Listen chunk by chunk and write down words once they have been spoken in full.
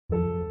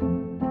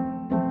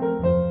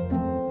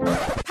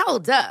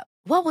Hold up.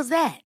 What was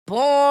that?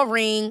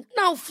 Boring.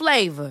 No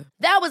flavor.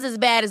 That was as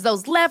bad as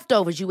those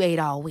leftovers you ate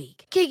all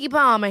week. Keke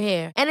Palmer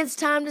here, and it's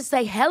time to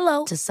say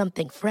hello to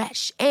something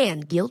fresh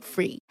and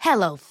guilt-free.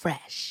 Hello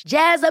Fresh.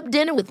 Jazz up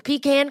dinner with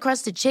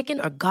pecan-crusted chicken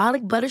or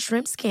garlic butter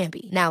shrimp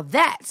scampi. Now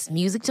that's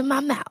music to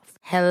my mouth.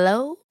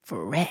 Hello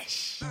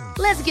Fresh.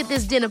 Let's get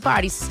this dinner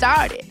party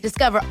started.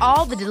 Discover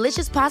all the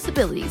delicious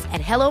possibilities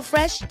at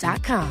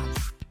hellofresh.com.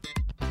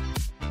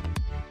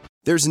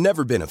 There's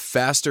never been a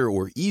faster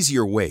or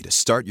easier way to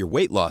start your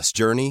weight loss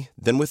journey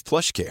than with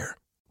PlushCare.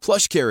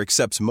 PlushCare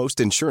accepts most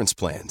insurance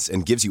plans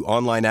and gives you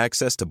online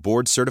access to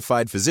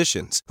board-certified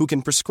physicians who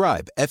can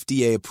prescribe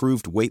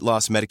FDA-approved weight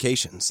loss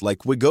medications like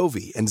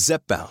Wegovy and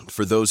Zepbound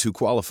for those who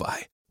qualify.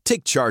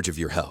 Take charge of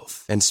your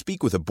health and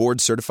speak with a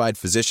board-certified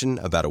physician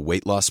about a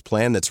weight loss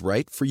plan that's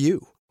right for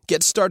you.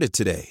 Get started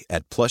today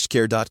at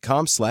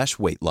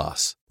plushcare.com/weight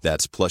loss.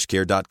 That's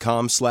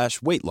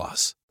plushcare.com/weight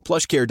loss.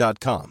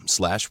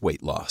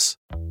 plushcare.com/weight loss.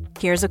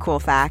 Here's a cool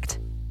fact.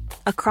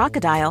 A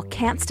crocodile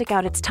can't stick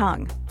out its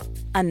tongue.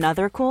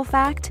 Another cool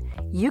fact,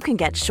 you can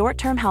get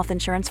short-term health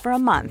insurance for a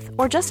month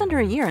or just under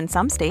a year in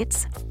some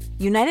states.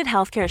 United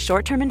Healthcare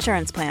short-term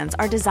insurance plans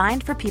are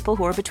designed for people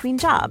who are between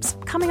jobs,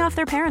 coming off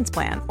their parents'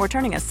 plan, or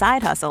turning a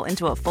side hustle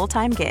into a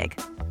full-time gig.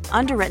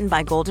 Underwritten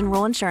by Golden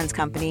Rule Insurance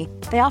Company,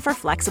 they offer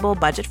flexible,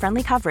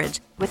 budget-friendly coverage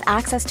with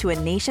access to a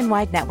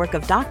nationwide network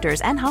of doctors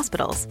and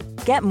hospitals.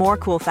 Get more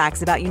cool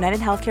facts about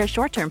United Healthcare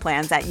short-term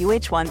plans at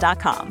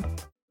uh1.com.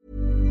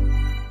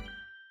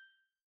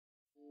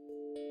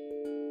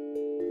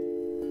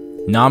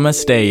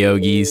 Namaste,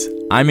 yogis.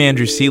 I'm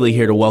Andrew Seeley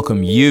here to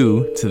welcome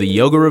you to the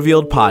Yoga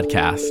Revealed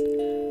podcast.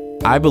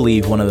 I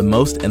believe one of the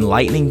most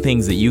enlightening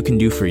things that you can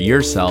do for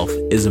yourself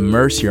is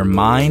immerse your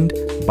mind,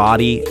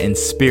 body, and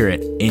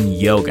spirit in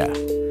yoga.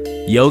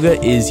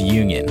 Yoga is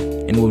union,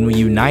 and when we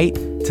unite,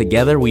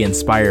 together we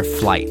inspire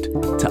flight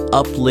to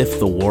uplift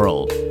the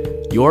world.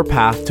 Your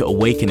path to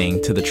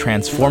awakening to the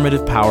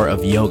transformative power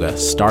of yoga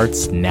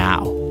starts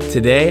now.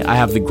 Today, I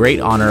have the great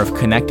honor of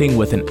connecting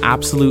with an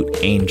absolute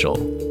angel,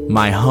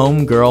 my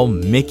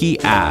homegirl, Mickey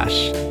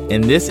Ash.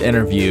 In this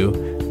interview,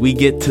 we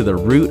get to the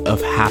root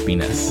of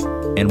happiness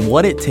and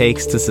what it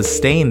takes to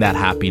sustain that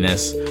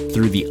happiness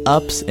through the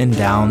ups and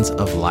downs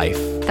of life.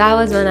 That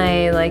was when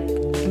I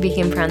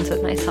became friends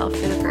with myself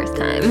for the first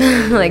time.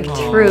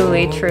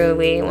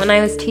 Truly. When I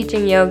was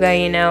teaching yoga,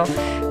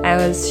 I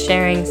was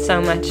sharing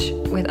so much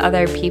with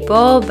other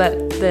people,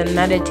 but the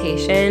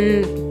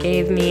meditation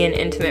gave me an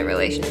intimate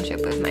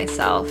relationship with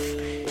myself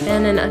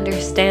and an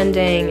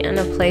understanding and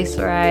a place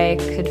where I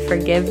could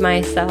forgive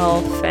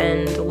myself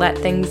and let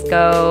things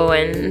go,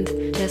 and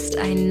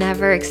I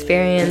never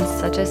experienced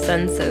such a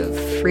sense of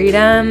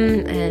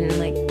freedom and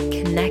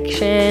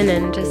connection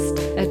and just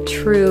a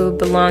true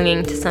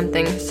belonging to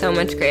something so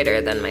much greater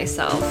than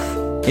myself.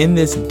 In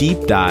this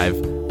deep dive,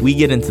 we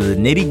get into the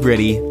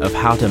nitty-gritty of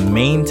how to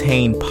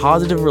maintain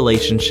positive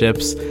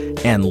relationships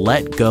and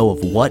let go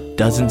of what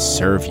doesn't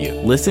serve you.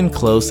 Listen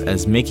close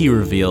as Mickey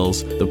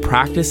reveals the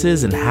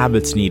practices and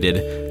habits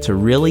needed to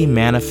really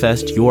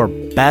manifest your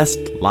best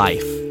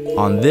life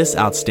on this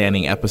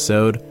outstanding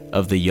episode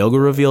of the Yoga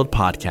Revealed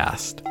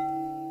podcast.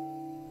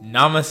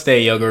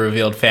 Namaste, Yoga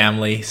Revealed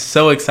family.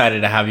 So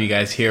excited to have you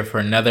guys here for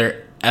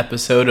another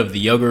episode of the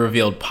Yoga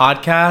Revealed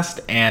podcast,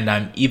 and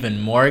I'm even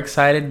more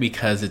excited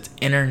because it's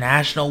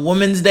International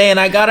Women's Day and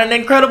I got an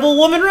incredible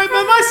woman right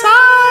by my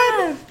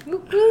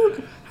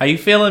side. How you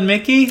feeling,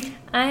 Mickey?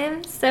 I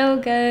am so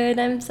good.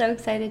 I'm so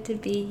excited to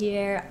be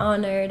here.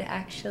 Honored,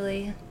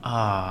 actually.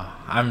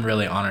 I'm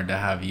really honored to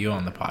have you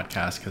on the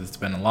podcast because it's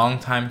been a long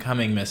time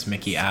coming, Miss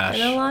Mickey Ash.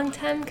 It's been a long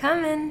time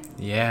coming.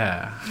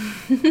 Yeah.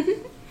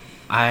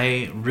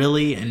 I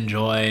really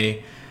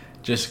enjoy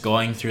just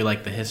going through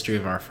the history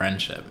of our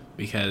friendship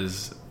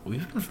because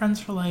we've been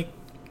friends for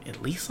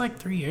at least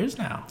 3 years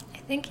now. I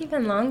think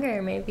even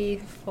longer,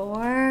 maybe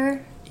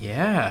 4.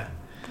 Yeah.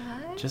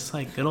 Just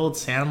good old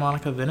Santa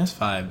Monica Venice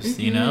vibes,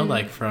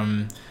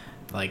 from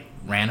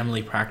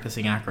randomly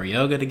practicing acro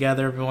yoga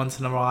together every once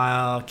in a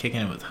while,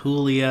 kicking it with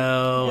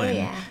Julio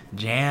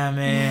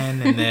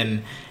jamming, and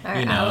then our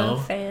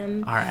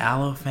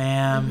Aloe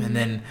fam, and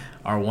then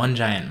our One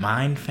Giant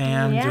Mind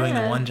fam doing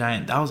the One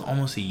Giant. That was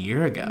almost a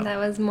year ago. That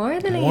was more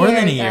than a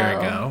year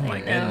ago. Oh my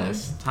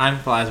goodness. Time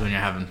flies when you're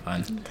having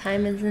fun.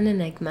 Time is an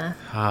enigma.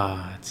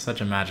 It's such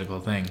a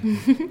magical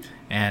thing.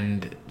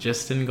 And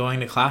just in going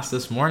to class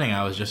this morning,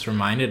 I was just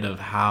reminded of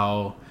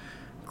how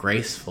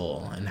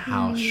graceful and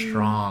how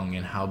strong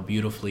and how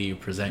beautifully you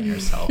present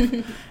yourself.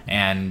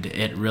 And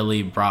it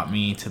really brought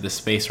me to the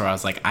space where I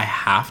was I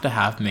have to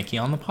have Mickey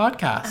on the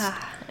podcast.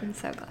 I'm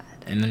so glad.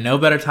 And no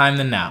better time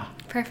than now.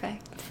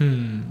 Perfect.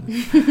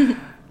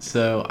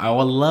 So I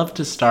would love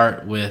to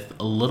start with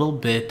a little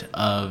bit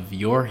of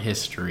your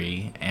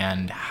history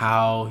and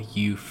how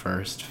you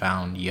first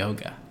found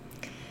yoga.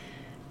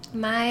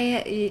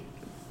 My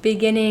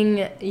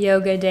beginning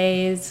yoga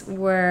days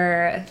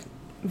were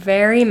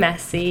very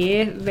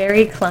messy,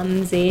 very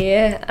clumsy.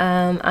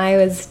 I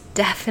was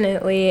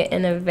definitely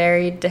in a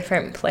very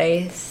different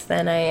place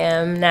than I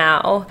am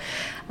now.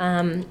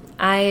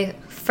 I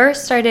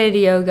first started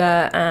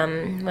yoga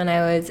when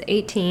I was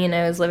 18.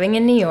 I was living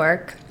in New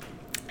York,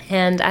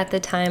 and at the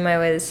time I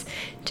was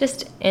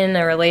just in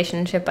a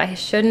relationship I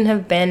shouldn't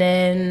have been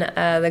in.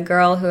 The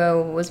girl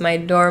who was my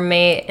dorm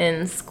mate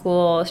in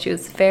school, she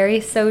was very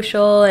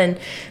social and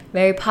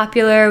very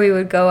popular. We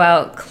would go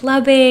out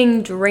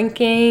clubbing,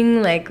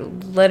 drinking, like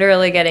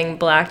literally getting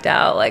blacked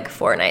out like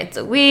 4 nights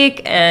a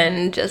week,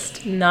 and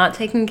just not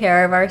taking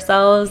care of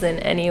ourselves in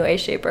any way,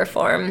 shape, or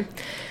form.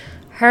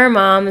 Her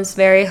mom is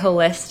very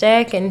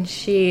holistic, and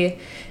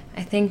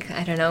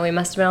I don't know, we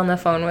must have been on the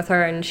phone with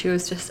her, and she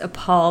was just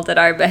appalled at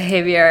our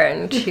behavior,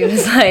 and she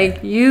was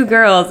like, you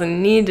girls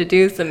need to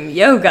do some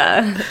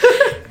yoga.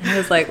 I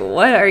was like,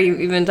 what are you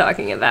even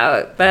talking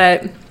about?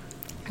 But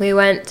we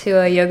went to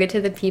a Yoga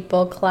to the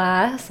People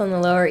class on the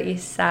Lower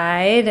East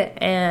Side,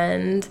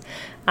 and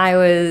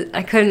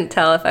I couldn't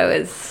tell if I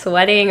was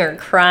sweating or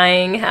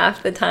crying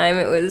half the time.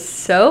 It was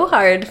so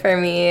hard for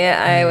me.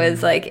 I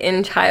was like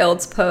in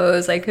child's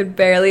pose. I could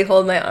barely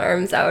hold my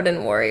arms out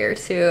in Warrior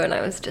Two, and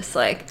I was just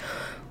like,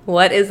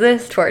 what is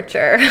this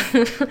torture?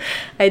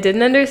 I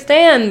didn't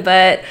understand,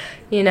 but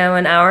an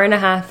hour and a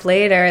half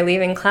later,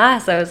 leaving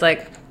class, I was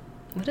like,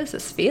 what is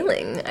this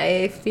feeling?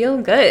 I feel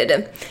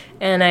good.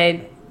 And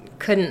I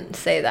couldn't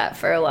say that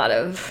for a lot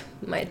of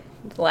my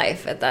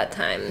life at that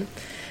time.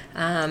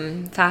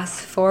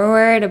 Fast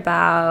forward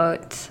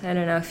about,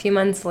 a few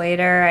months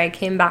later, I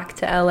came back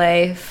to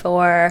LA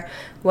for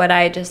what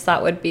I just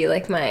thought would be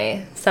like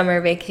my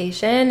summer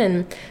vacation,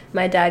 and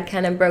my dad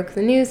kind of broke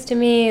the news to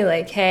me,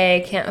 like, hey, I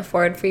can't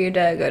afford for you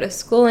to go to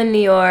school in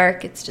New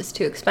York. It's just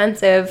too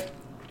expensive.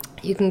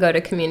 You can go to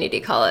community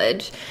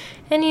college.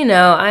 And,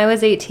 I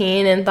was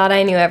 18 and thought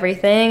I knew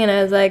everything. And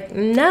I was like,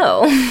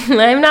 no,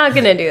 I'm not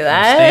going to do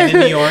that. I'm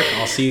staying in New York.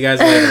 I'll see you guys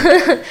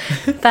later.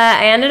 But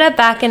I ended up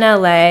back in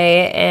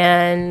LA,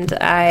 and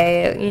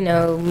I,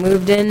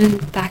 moved in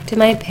back to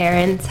my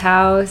parents'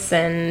 house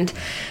and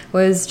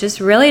was just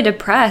really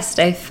depressed.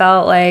 I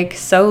felt like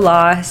so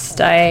lost.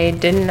 I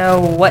didn't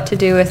know what to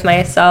do with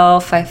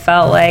myself. I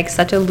felt like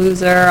such a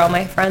loser. All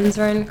my friends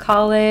were in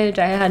college.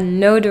 I had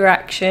no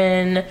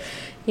direction.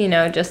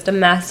 Just a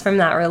mess from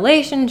that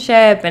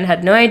relationship, and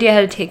had no idea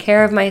how to take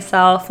care of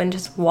myself, and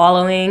just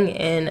wallowing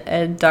in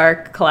a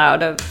dark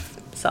cloud of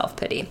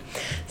self-pity.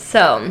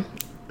 So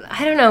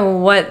I don't know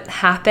what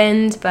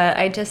happened, but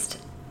I just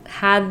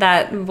had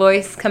that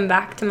voice come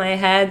back to my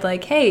head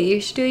like, hey, you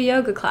should do a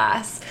yoga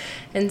class.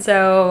 And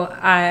so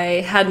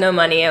I had no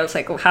money. I was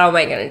like, well, how am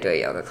I going to do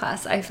a yoga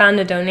class? I found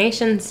a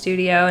donation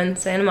studio in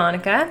Santa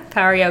Monica,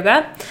 Power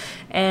Yoga,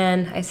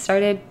 and I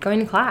started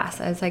going to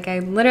class. I was like, I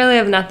literally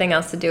have nothing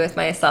else to do with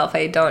myself.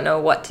 I don't know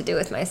what to do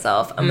with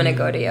myself. I'm going to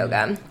go to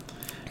yoga.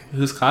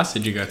 Whose class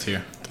did you go to?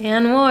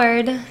 Dan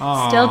Ward.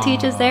 Aww. Still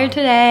teaches there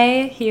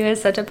today. He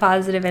was such a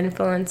positive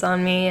influence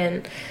on me,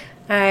 and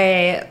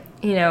I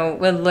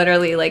would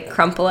literally like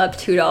crumple up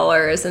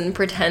 $2 and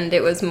pretend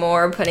it was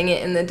more, putting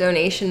it in the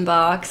donation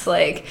box,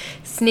 like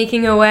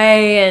sneaking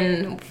away.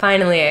 And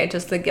finally,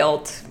 the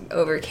guilt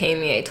overcame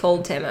me. I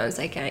told him, I was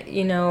like, I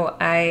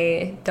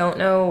don't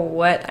know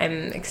what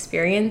I'm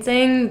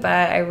experiencing,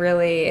 but I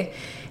really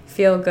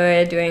feel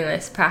good doing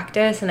this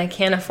practice, and I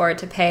can't afford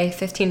to pay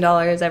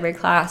 $15 every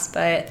class,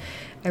 but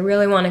I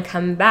really want to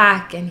come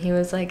back. And he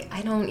was like,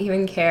 I don't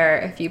even care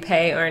if you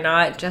pay or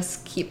not,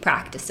 just keep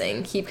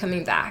practicing, keep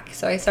coming back.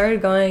 So I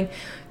started going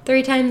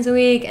 3 times a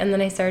week, and then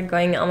I started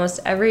going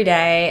almost every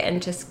day,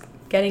 and just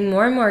getting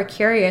more and more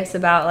curious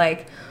about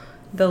like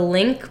the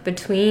link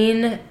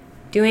between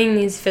doing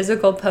these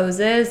physical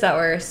poses that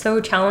were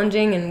so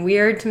challenging and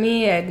weird to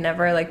me. I'd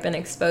never like been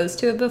exposed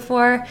to it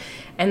before,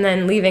 and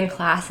then leaving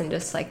class and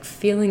just like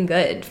feeling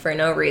good for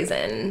no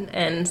reason.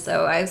 And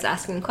so I was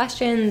asking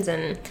questions,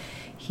 and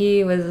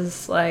he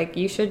was like,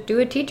 you should do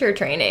a teacher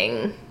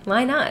training.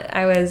 Why not?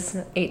 I was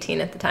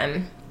 18 at the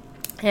time.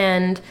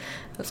 And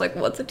I was like,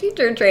 what's a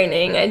teacher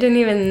training? I didn't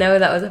even know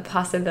that was a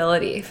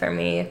possibility for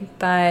me.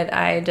 But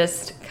I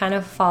just kind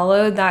of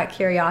followed that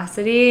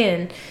curiosity,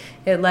 and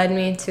it led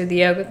me to the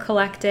Yoga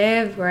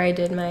Collective, where I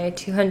did my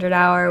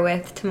 200-hour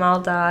with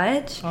Tamal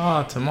Dodge.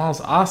 Oh,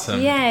 Tamal's awesome.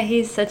 Yeah,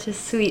 he's such a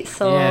sweet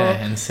soul.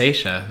 Yeah, and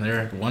Seisha.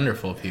 They're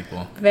wonderful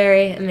people.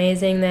 Very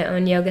amazing. They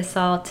own Yoga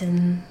Salt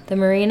in the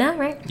marina,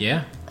 right?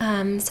 Yeah.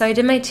 So I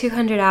did my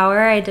 200-hour.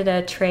 I did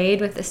a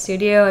trade with the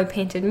studio. I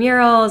painted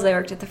murals. I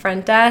worked at the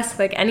front desk.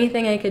 Like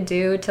anything I could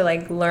do to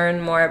like learn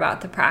more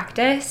about the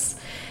practice.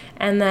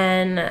 And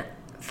then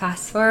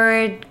fast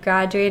forward,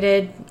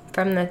 graduated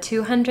from the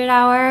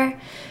 200-hour.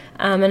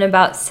 And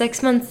about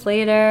 6 months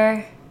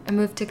later, I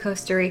moved to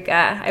Costa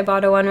Rica. I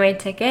bought a one-way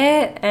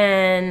ticket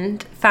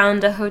and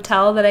found a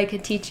hotel that I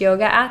could teach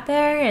yoga at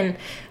there. And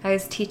I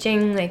was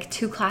teaching like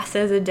 2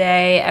 classes a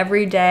day,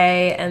 every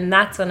day. And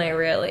that's when I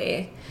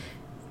really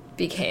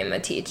became a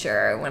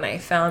teacher, when I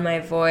found my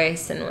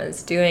voice and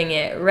was doing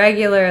it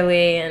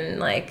regularly and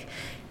like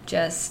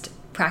just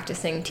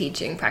practicing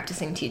teaching.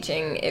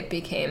 It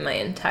became my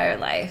entire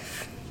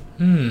life.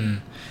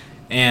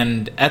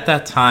 And at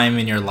that time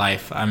in your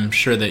life, I'm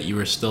sure that you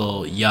were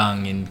still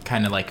young and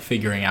kind of like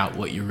figuring out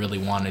what you really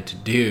wanted to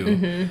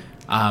do.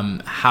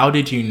 How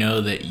did you know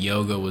that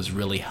yoga was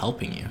really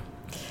helping you?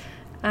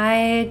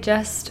 I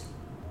just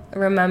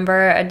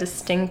remember a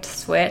distinct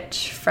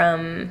switch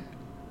from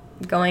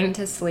going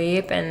to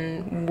sleep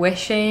and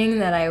wishing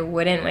that I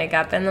wouldn't wake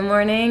up in the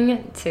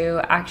morning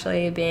to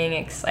actually being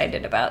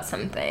excited about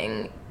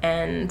something.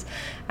 And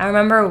I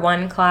remember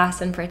one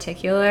class in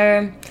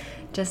particular,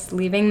 just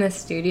leaving the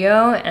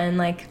studio and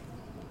like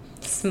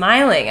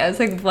smiling. I was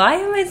like, why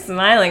am I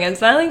smiling? I'm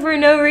smiling for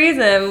no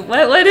reason.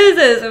 What is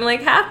this? I'm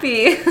like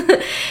happy.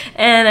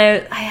 And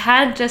I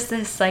had just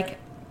this like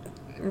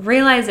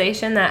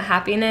realization that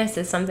happiness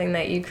is something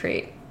that you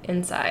create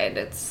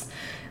inside.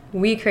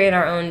 We create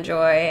our own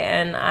joy,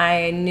 and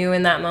I knew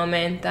in that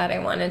moment that I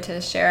wanted to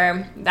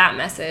share that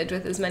message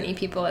with as many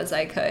people as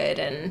I could,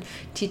 and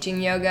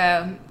teaching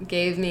yoga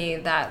gave me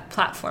that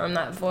platform,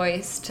 that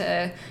voice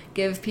to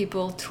give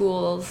people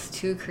tools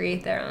to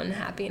create their own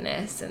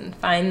happiness and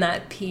find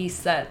that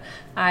peace that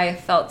I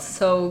felt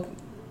so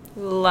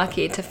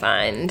lucky to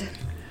find.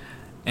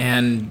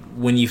 And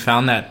when you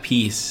found that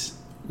peace,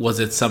 was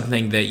it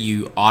something that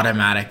you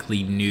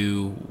automatically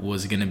knew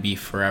was going to be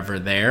forever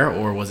there,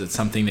 or was it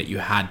something that you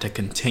had to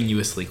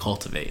continuously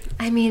cultivate?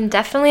 I mean,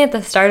 definitely at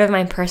the start of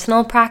my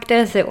personal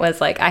practice, it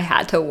was like I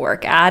had to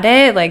work at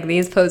it. Like,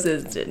 these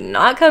poses did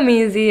not come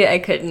easy. I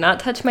could not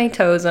touch my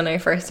toes when I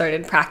first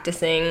started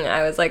practicing.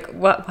 I was like,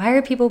 what? Why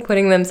are people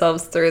putting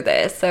themselves through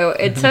this? So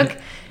it took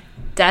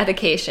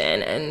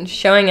dedication and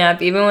showing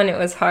up even when it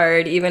was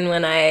hard, even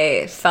when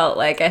I felt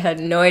like I had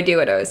no idea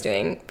what I was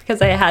doing,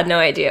 because I had no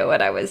idea what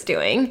I was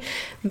doing.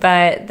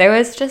 But there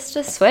was just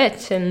a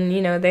switch, and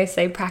they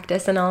say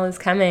practice and all is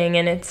coming,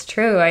 and it's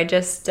true. I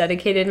just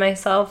dedicated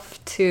myself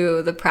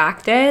to the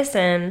practice,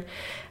 and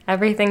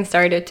everything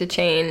started to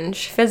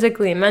change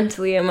physically,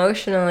 mentally,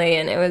 emotionally,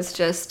 and it was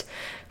just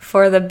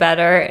for the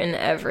better in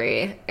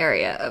every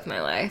area of my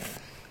life.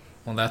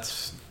 Well,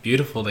 that's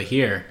beautiful to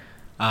hear.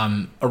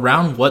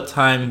 Around what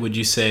time would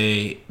you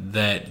say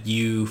that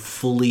you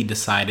fully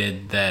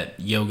decided that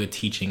yoga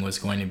teaching was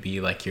going to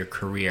be like your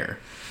career?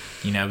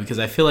 Because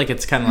I feel like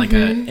it's kind of like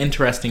an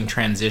interesting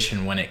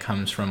transition when it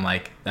comes from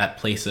like that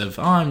place of,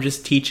 I'm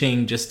just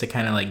teaching just to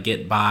kind of like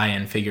get by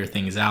and figure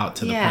things out,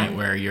 to the point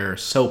where you're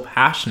so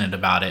passionate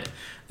about it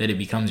that it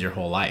becomes your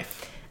whole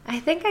life. I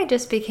think I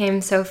just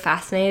became so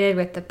fascinated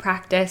with the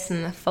practice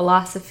and the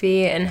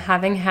philosophy, and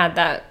having had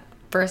that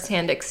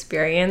firsthand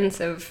experience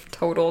of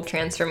total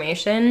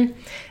transformation.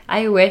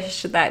 I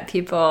wish that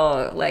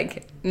people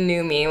like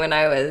knew me when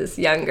I was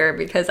younger,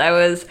 because I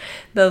was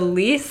the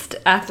least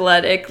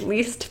athletic,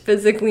 least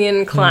physically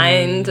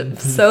inclined,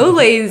 so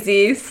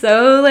lazy,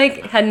 so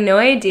like had no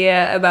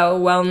idea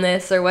about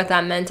wellness or what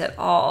that meant at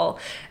all.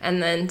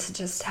 And then to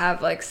just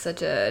have like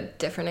such a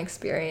different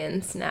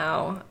experience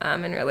now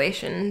in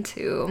relation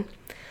to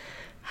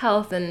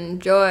health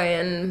and joy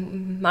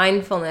and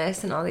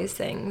mindfulness and all these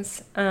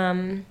things.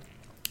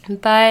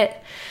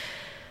 But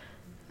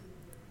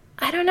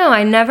I don't know,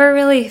 I never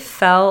really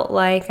felt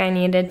like I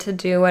needed to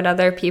do what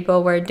other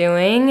people were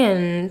doing,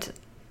 and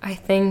I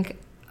think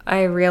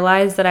I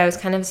realized that I was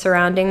kind of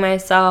surrounding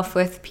myself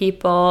with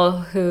people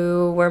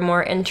who were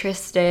more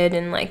interested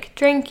in like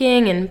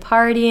drinking and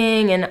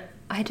partying, and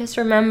I just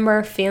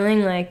remember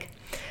feeling like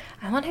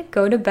I want to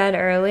go to bed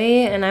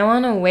early and I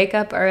want to wake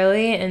up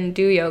early and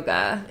do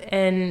yoga.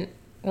 And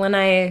when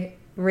I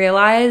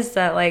realized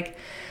that like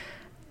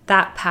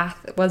that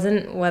path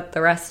wasn't what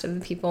the rest of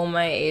the people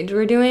my age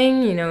were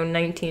doing,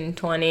 19,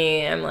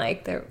 20, I'm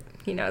like,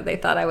 they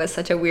thought I was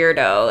such a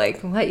weirdo. Like,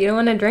 what, you don't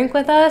want to drink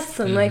with us?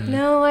 I'm like,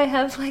 no, I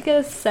have like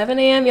a 7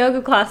 a.m.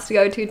 yoga class to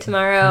go to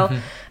tomorrow.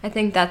 I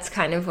think that's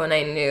kind of when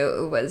I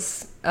knew it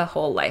was a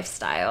whole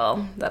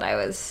lifestyle that I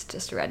was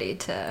just ready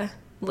to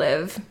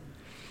live.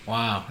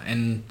 Wow.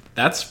 And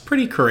that's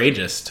pretty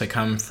courageous to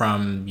come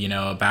from,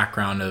 a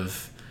background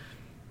of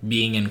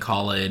being in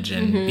college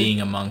and being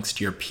amongst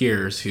your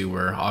peers who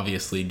were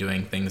obviously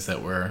doing things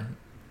that were,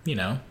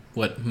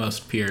 what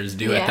most peers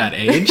do at that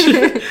age.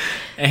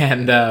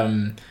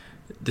 And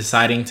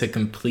deciding to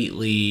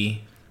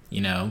completely,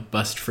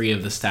 bust free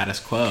of the status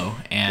quo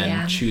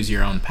and choose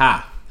your own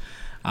path.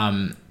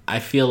 I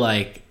feel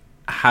like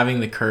having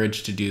the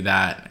courage to do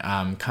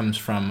that comes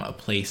from a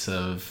place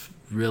of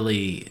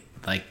really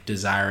like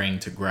desiring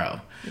to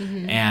grow.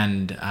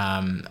 And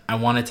I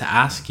wanted to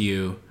ask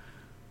you,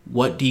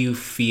 what do you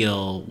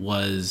feel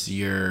was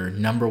your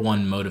number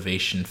one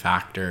motivation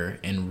factor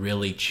in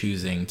really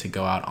choosing to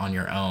go out on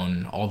your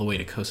own all the way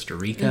to Costa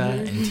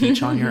Rica and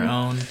teach on your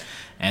own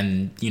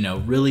and,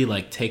 really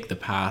like take the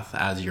path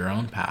as your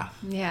own path?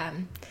 Yeah.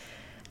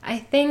 I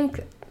think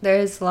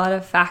there's a lot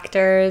of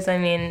factors. I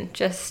mean,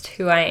 just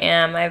who I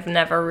am. I've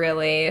never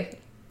really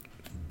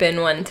been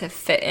one to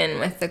fit in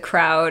with the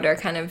crowd or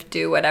kind of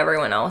do what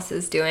everyone else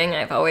is doing.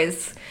 I've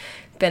always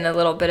been a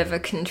little bit of a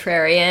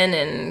contrarian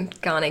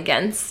and gone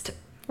against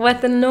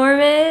what the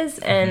norm is.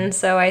 And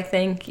so I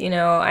think,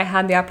 I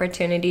had the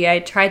opportunity. I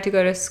tried to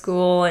go to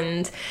school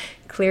and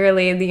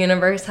clearly the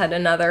universe had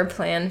another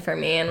plan for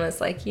me and was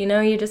like, you know,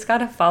 you just got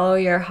to follow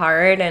your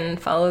heart and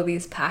follow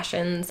these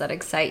passions that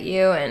excite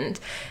you. And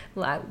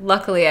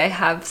luckily I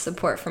have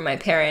support from my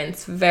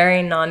parents,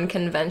 very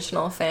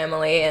non-conventional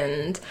family.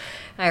 And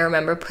I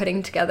remember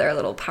putting together a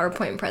little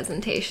PowerPoint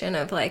presentation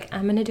of like,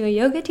 I'm going to do a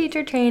yoga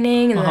teacher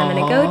training and then I'm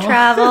going to go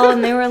travel.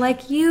 And they were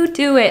like, you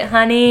do it,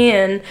 honey.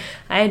 And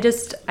I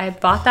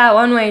bought that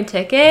one-way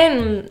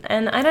ticket.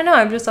 And I don't know,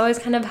 I've just always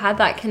kind of had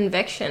that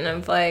conviction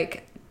of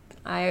like,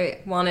 I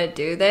want to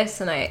do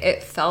this. And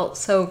it felt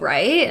so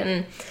right.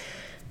 And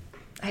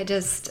I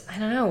don't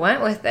know,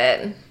 went with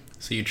it.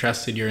 So you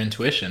trusted your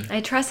intuition.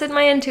 I trusted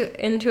my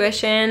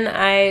intuition.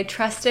 I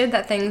trusted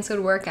that things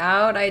would work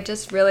out. I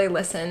just really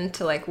listened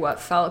to like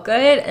what felt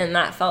good, and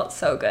that felt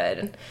so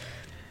good.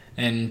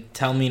 And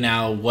tell me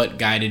now, what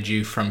guided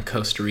you from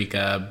Costa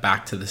Rica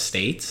back to the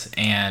States?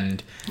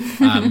 And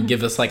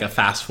give us like a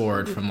fast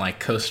forward from like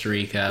Costa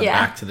Rica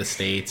back to the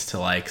States to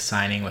like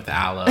signing with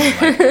Aloe.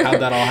 Like,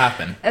 how'd that all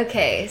happen?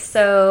 Okay,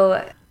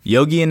 so...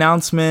 Yogi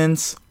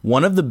announcements.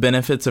 One of the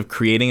benefits of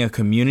creating a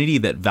community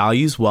that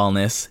values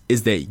wellness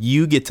is that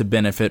you get to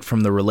benefit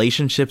from the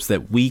relationships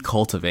that we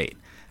cultivate.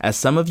 As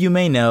some of you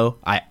may know,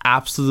 I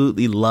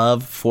absolutely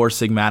love Four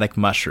Sigmatic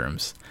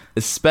mushrooms,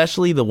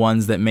 especially the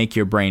ones that make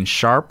your brain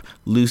sharp,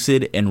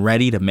 lucid, and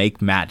ready to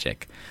make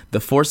magic.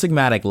 The Four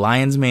Sigmatic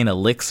Lion's Mane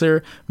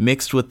Elixir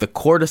mixed with the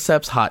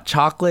Cordyceps hot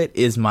chocolate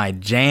is my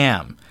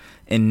jam.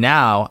 And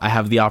now I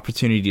have the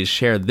opportunity to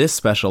share this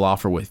special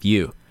offer with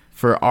you.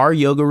 For our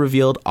Yoga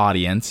Revealed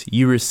audience,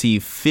 you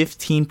receive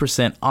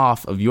 15%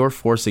 off of your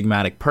Four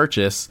Sigmatic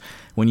purchase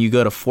when you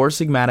go to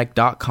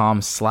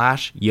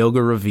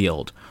foursigmatic.com/yoga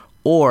revealed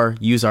or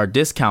use our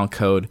discount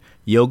code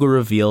Yoga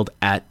Revealed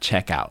at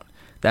checkout.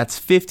 That's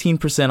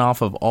 15%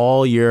 off of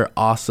all your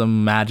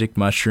awesome magic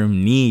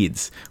mushroom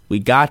needs. We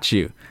got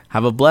you.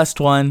 Have a blessed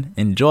one.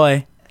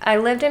 Enjoy. I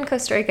lived in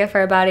Costa Rica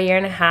for about 1.5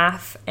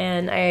 years,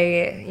 and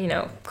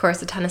of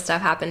course, a ton of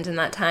stuff happened in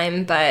that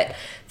time, but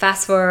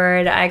fast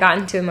forward, I got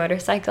into a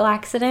motorcycle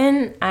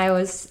accident. It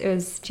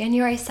was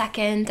January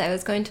 2nd. I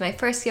was going to my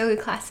first yoga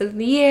class of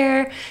the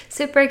year,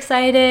 super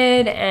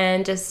excited,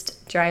 and just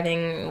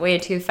driving way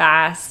too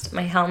fast.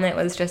 My helmet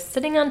was just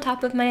sitting on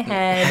top of my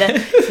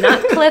head,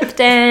 not clipped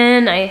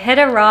in. I hit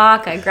a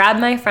rock. I grabbed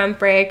my front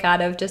brake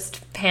out of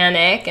just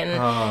panic, and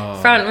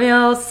front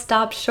wheel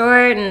stopped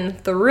short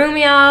and threw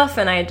me off,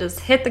 and I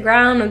just hit the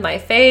ground with my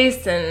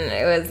face, and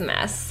it was a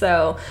mess.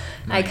 So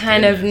I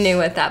kind of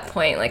knew at that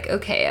point, like,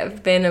 okay,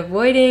 I've been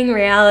avoiding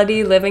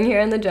reality, living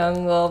here in the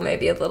jungle,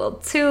 maybe a little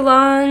too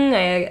long.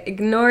 I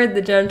ignored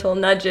the gentle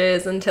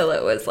nudges until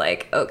it was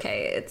like,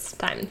 okay, it's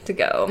time to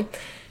go.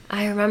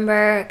 I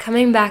remember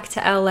coming back to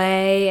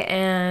LA,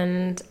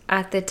 and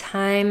at the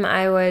time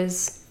I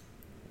was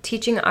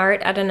teaching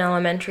art at an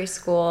elementary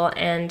school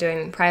and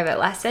doing private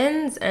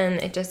lessons, and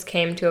it just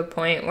came to a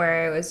point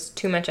where it was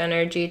too much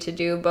energy to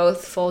do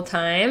both full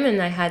time,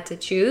 and I had to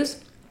choose.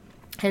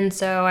 And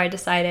so I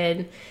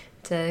decided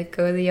to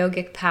go the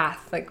yogic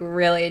path, like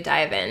really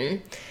dive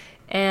in.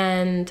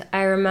 And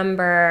I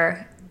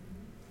remember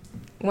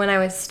when I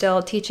was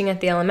still teaching at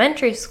the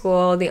elementary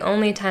school, the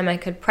only time I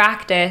could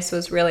practice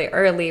was really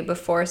early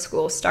before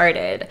school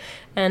started.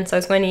 And so I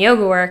was going to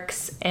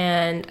YogaWorks,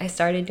 and I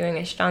started doing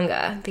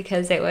Ashtanga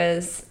because it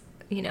was,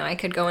 I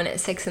could go in at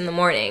 6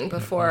 a.m.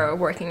 before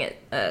working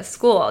at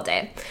school all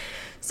day.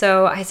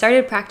 So I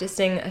started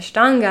practicing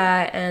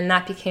Ashtanga, and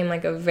that became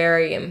like a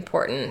very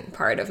important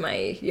part of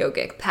my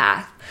yogic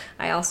path.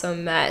 I also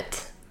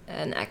met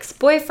an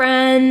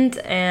ex-boyfriend,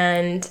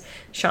 and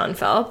Sean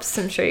Phelps.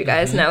 I'm sure you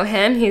guys know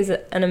him. He's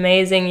an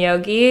amazing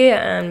yogi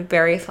and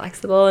very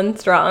flexible and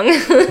strong.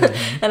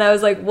 And I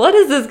was like, what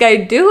is this guy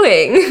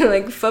doing?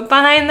 Like foot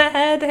behind the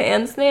head,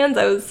 handstands.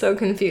 I was so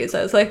confused.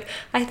 I was like,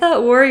 I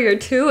thought Warrior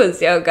 2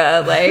 was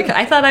yoga. Like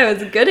I thought I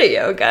was good at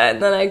yoga.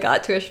 And then I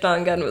got to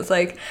Ashtanga and was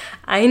like,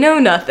 I know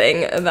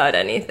nothing about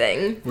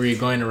anything. Were you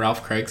going to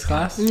Ralph Craig's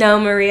class? No,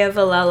 Maria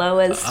Villela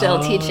was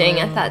still teaching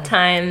at that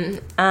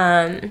time.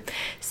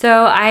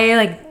 So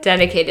I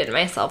dedicated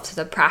myself to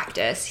the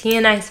practice. He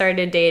and I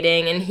started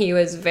dating, and he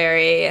was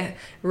very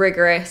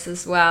rigorous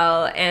as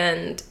well,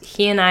 and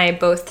he and I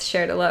both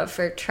shared a love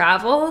for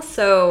travel,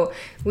 so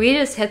we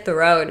just hit the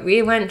road.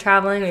 We went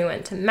traveling. We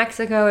went to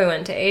Mexico, we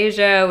went to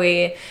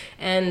Asia,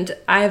 and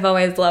I've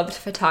always loved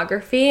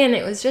photography, and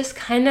it was just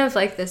kind of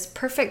like this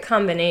perfect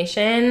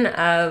combination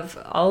of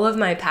all of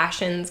my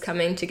passions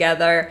coming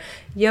together: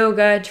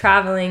 yoga,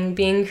 traveling,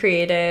 being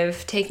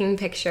creative, taking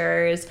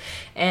pictures,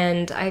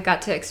 and I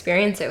got to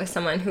experience it with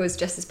someone who was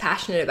just as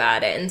passionate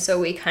about it. And so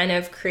we kind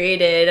of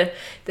created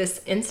this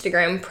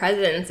Instagram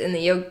presence in the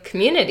yoga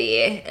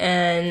community,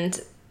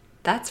 and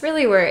that's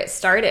really where it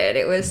started.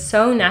 It was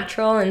so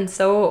natural and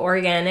so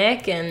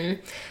organic, and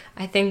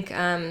I think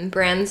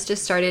brands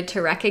just started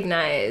to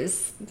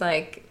recognize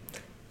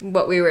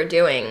what we were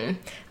doing.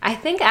 I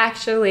think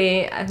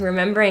actually, I'm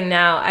remembering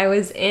now, I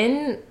was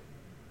in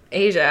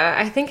Asia.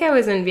 I think I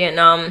was in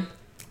Vietnam,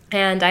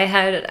 and I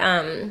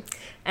had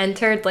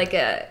entered like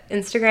a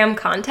Instagram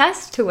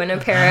contest to win a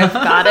pair of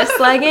goddess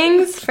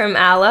leggings from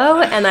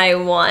Aloe, and I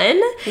won.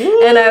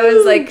 Woo! And I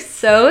was like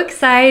so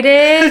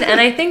excited,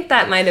 and I think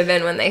that might have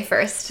been when they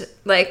first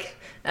like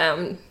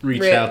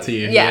reached out to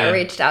you. Yeah,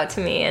 reached out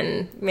to me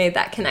and made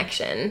that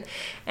connection.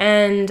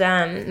 And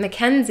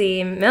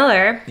Mackenzie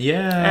Miller,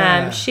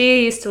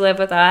 she used to live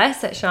with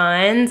us at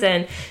Sean's,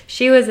 and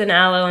she was an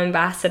Aloe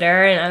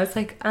ambassador, and I was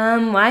like,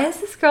 why is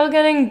this girl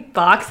getting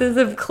boxes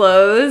of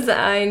clothes?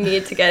 I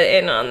need to get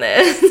in on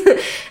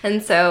this.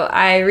 And so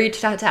I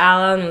reached out to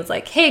Aloe and was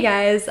like, hey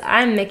guys,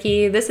 I'm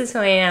Mickey, this is who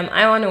I am,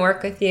 I want to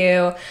work with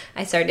you.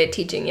 I started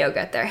teaching yoga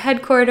at their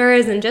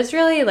headquarters and just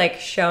really like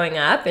showing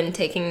up and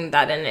taking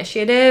that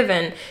initiative,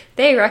 and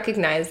they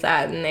recognized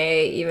that, and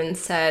they even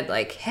said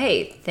like,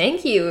 hey,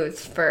 thank you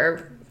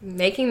for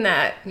making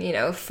that, you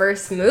know,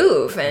 first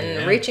move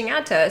and reaching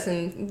out to us,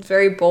 and it's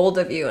very bold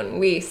of you, and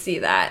we see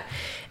that.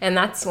 And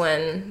that's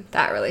when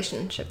that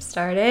relationship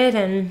started,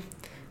 and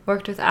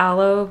worked with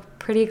Aloe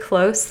pretty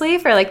closely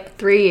for like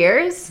 3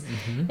 years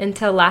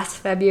until last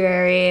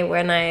February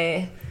when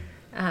I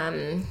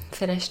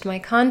finished my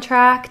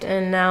contract,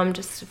 and now I'm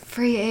just a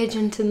free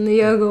agent in the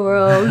yoga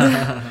world.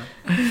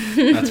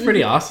 That's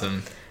pretty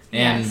awesome.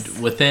 And yes.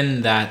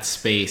 Within that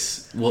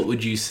space, what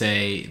would you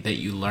say that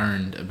you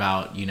learned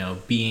about, you know,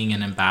 being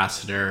an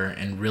ambassador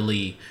and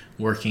really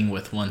working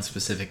with one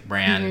specific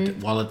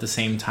brand while at the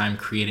same time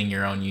creating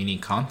your own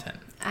unique content?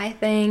 I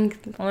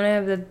think one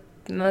of the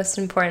most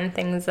important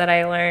things that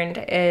I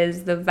learned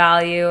is the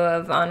value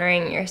of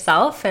honoring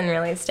yourself and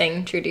really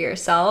staying true to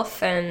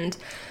yourself. And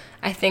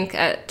I think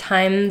at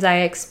times I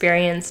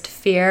experienced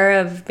fear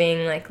of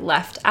being like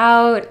left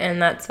out, and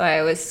that's why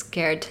I was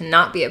scared to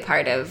not be a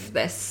part of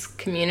this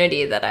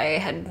community that I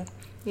had,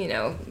 you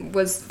know,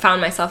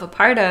 found myself a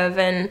part of.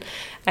 And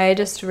I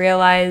just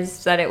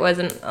realized that it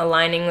wasn't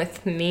aligning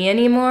with me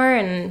anymore,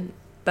 and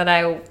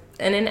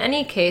in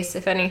any case,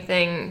 if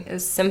anything,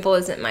 as simple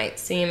as it might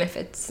seem, if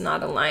it's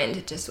not aligned,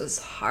 it just was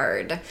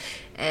hard.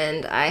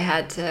 And I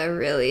had to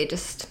really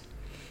just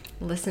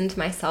listen to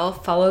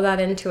myself, follow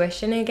that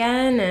intuition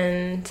again,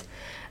 and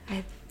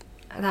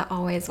that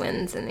always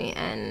wins in the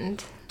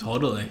end.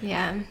 Totally.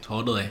 Yeah.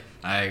 Totally.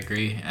 I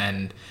agree.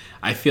 And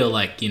I feel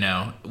like, you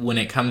know, when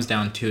it comes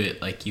down to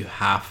it, like, you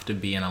have to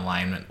be in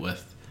alignment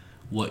with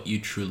what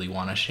you truly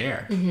want to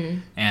share.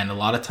 And a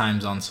lot of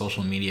times on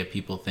social media,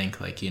 people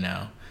think like, you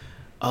know,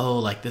 oh,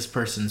 like this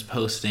person's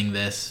posting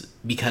this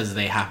because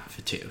they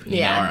have to, you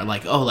know, or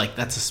like, oh, like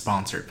that's a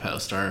sponsored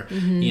post, or,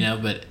 you know,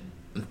 but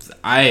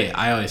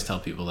I always tell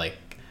people, like,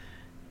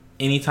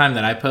 anytime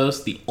that I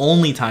post, the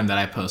only time that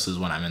I post is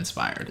when I'm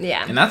inspired.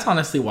 Yeah. And that's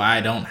honestly why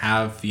I don't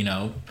have, you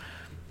know,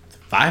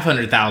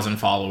 500,000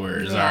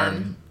 followers,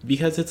 or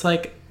because it's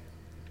like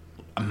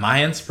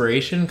my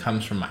inspiration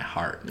comes from my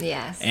heart.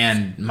 Yes.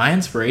 And my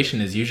inspiration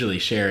is usually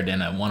shared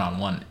in a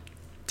one-on-one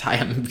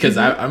time, because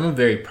I'm a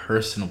very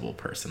personable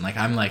person. Like,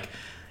 I'm like,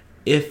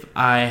 if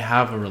I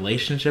have a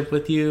relationship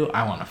with you,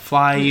 I want to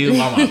fly you,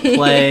 I want to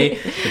play.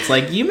 It's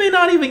like, you may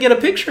not even get a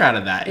picture out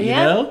of that, you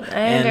know?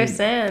 I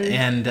understand.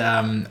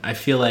 And I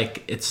feel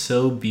like it's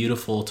so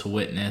beautiful to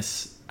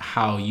witness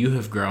how you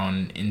have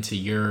grown into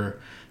your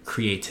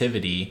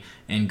creativity,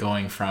 and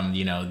going from,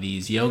 you know,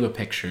 these yoga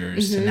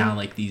pictures to now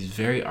like these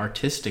very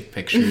artistic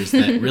pictures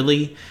that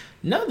really...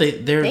 No,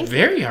 they're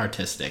very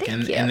artistic,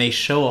 and they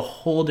show a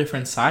whole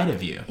different side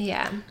of you.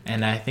 Yeah.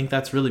 And I think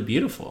that's really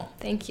beautiful.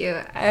 Thank you.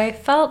 I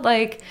felt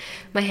like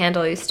my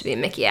handle used to be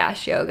Mickey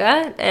Ash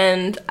Yoga,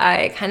 and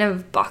I kind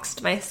of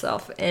boxed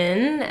myself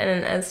in.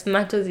 And as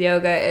much as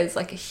yoga is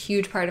like a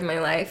huge part of my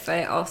life,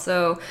 I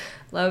also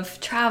love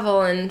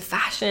travel and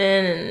fashion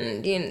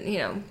and, you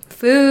know,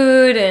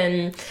 food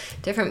and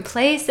different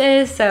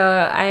places. So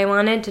I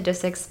wanted to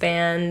just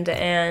expand,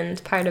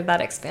 and part of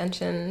that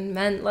expansion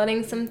meant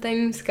letting some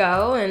things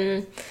go.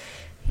 And,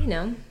 you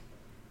know,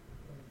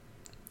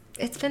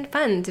 it's been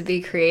fun to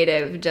be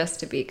creative, just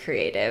to be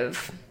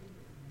creative.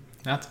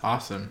 That's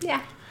awesome.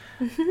 Yeah.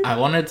 I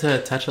wanted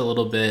to touch a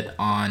little bit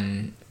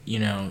on, you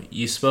know,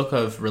 you spoke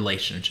of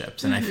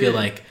relationships, and I feel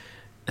like,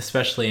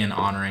 especially in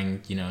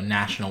honoring, you know,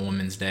 National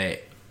Women's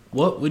Day,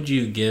 what would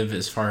you give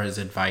as far as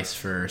advice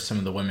for some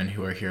of the women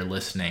who are here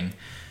listening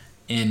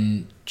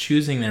in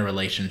choosing their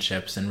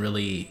relationships and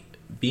really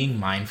being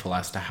mindful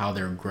as to how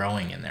they're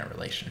growing in their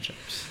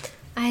relationships?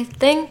 I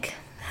think,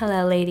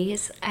 hello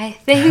ladies, I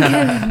think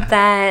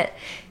that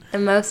the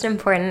most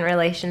important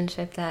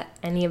relationship that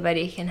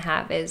anybody can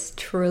have is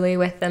truly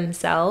with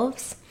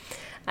themselves.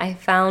 I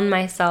found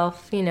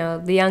myself, you know,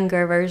 the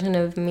younger version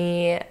of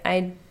me,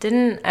 I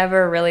didn't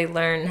ever really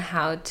learn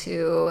how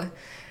to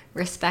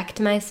respect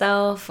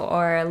myself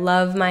or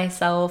love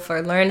myself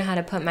or learn how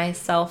to put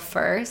myself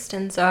first.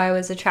 And so I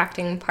was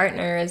attracting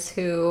partners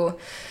who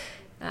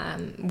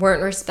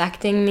weren't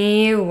respecting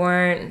me,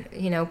 weren't,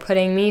 you know,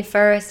 putting me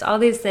first, all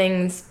these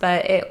things,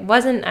 but it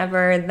wasn't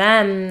ever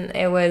them.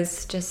 It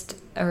was just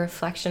a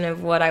reflection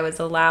of what I was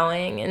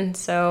allowing. And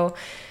so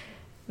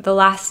the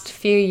last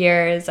few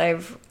years,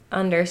 I've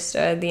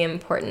understood the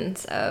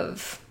importance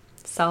of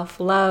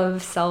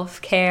self-love,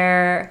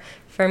 self-care,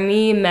 For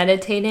me,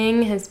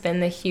 meditating has been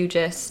the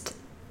hugest,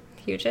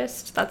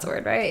 that's a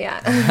word, right?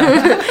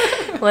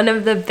 Yeah. One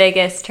of the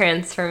biggest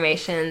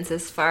transformations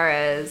as far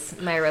as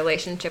my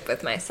relationship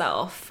with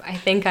myself. I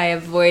think I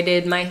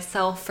avoided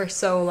myself for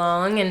so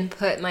long and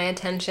put my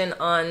attention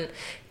on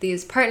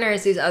these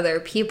partners, these other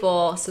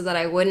people, so that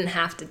I wouldn't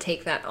have to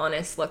take that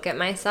honest look at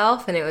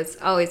myself. And it was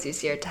always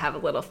easier to have a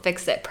little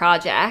fix-it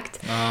project.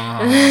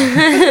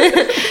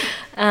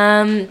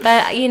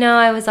 But, you know,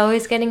 I was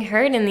always getting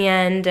hurt in the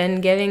end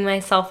and giving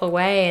myself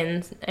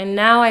away. And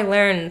now I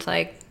learned,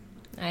 like,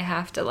 I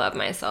have to love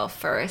myself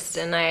first,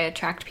 and I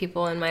attract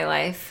people in my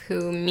life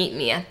who meet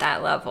me at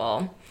that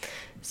level.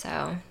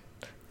 So,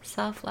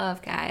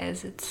 self-love,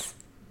 guys, it's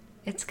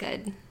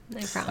good.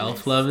 I promise.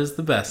 Self-love is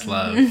the best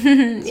love.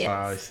 That's what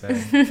I always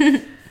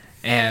say.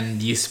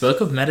 And you spoke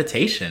of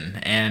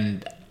meditation,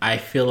 and I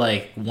feel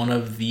like one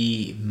of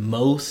the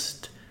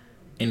most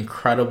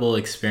incredible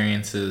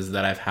experiences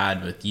that I've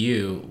had with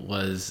you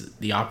was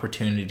the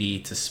opportunity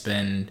to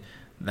spend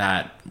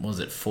that, was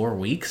it 4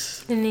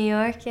 weeks? In New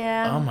York,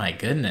 yeah. Oh my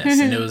goodness.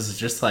 And it was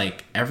just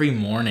like every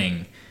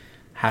morning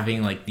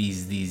having like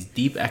these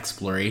deep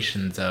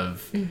explorations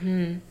of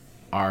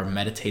our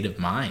meditative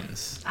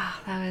minds.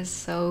 Oh, that was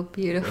so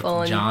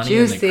beautiful and Johnny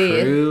juicy. And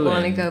the crew I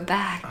want to go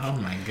back. Oh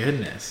my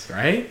goodness,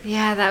 right?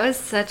 Yeah, that was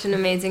such an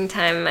amazing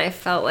time. I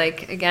felt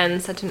like, again,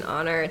 such an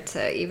honor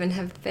to even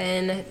have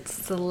been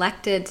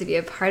selected to be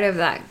a part of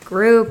that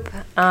group.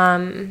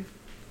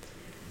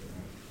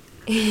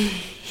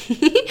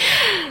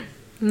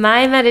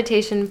 My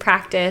meditation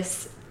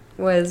practice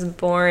was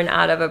born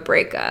out of a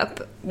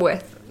breakup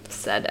with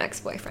said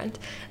ex-boyfriend.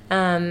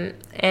 And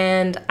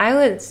I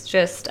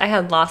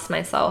had lost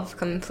myself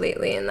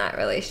completely in that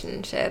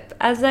relationship,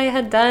 as I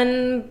had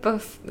done,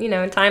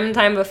 time and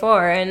time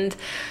before. And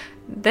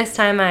this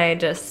time I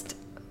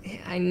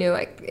knew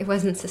it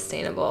wasn't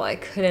sustainable. I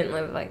couldn't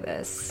live like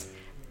this.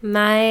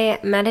 My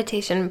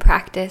meditation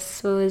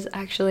practice was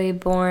actually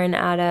born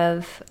out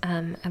of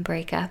a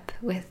breakup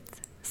with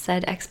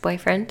said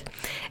ex-boyfriend.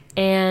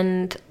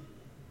 And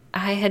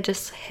I had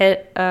just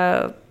hit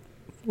a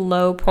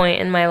low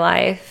point in my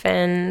life,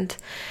 and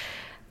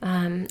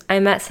I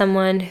met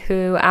someone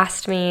who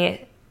asked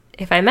me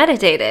if I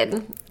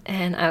meditated,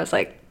 and I was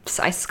like,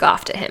 I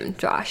scoffed at him,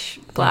 Josh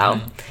Blau.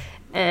 Mm-hmm.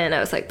 And I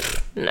was like,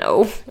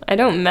 no, I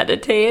don't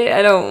meditate.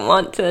 I don't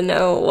want to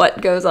know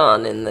what goes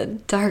on in the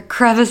dark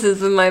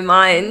crevices of my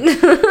mind.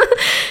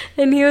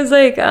 And he was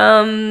like,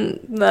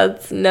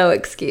 that's no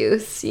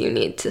excuse. You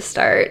need to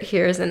start.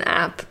 Here's an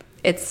app.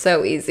 It's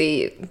so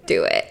easy.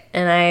 Do it.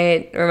 And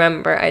I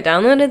remember I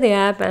downloaded the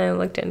app and I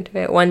looked into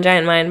it. One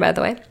Giant Mind, by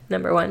the way.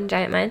 Number 1,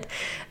 Giant Mind.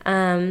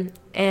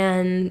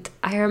 And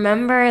I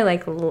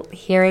remember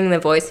hearing the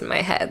voice in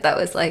my head that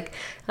was like,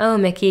 oh,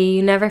 Mickey,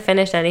 you never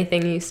finish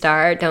anything you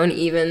start. Don't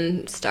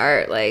even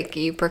start.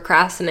 You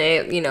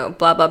procrastinate,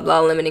 blah, blah,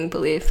 blah, limiting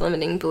belief.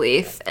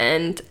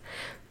 And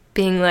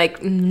being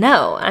like,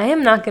 no, I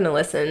am not going to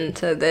listen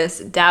to this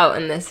doubt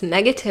and this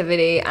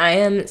negativity. I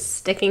am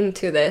sticking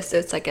to this.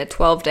 It's like a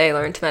 12-day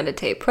Learn to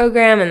Meditate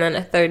program and then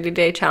a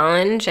 30-day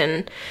challenge.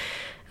 And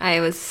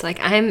I was like,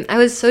 I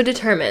was so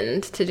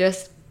determined to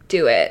just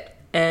do it.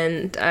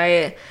 And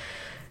I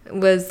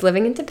was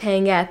living in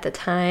Topanga at the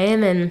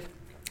time and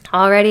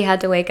already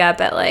had to wake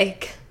up at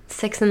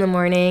 6 in the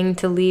morning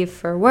to leave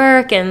for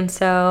work. And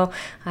so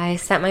I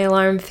set my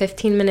alarm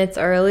 15 minutes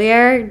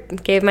earlier,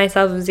 gave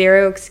myself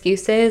 0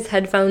 excuses,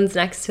 headphones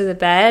next to the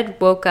bed,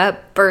 woke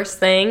up first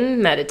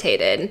thing,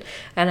 meditated.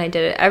 And I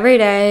did it every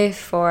day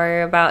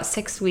for about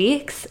 6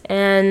 weeks.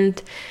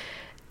 And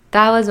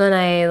that was when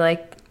I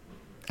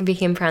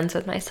became friends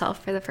with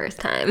myself for the first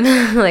time.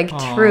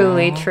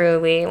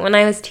 Truly. When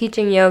I was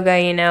teaching yoga,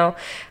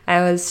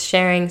 I was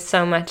sharing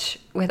so much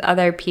with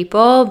other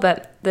people,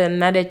 but the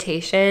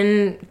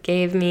meditation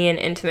gave me an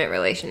intimate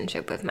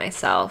relationship with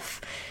myself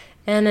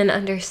and an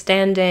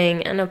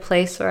understanding and a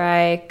place where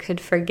I could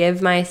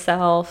forgive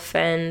myself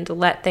and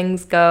let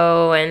things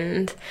go.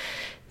 And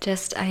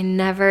I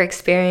never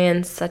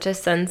experienced such a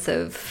sense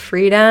of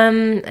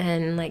freedom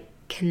and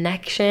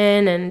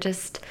connection and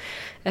just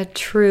a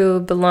true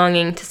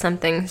belonging to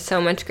something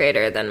so much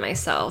greater than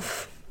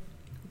myself.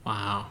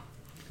 Wow.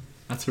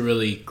 That's a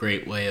really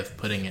great way of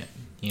putting it,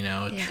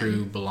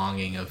 true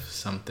belonging of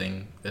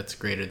something that's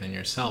greater than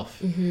yourself.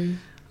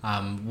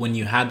 Mm-hmm. When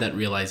you had that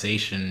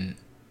realization,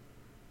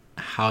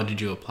 how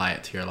did you apply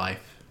it to your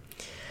life?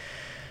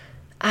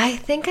 I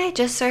think I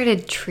just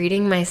started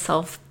treating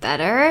myself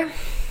better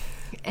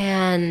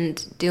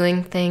and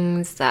doing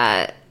things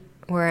that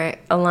were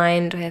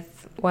aligned with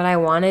what I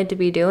wanted to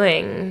be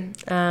doing.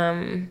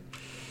 And,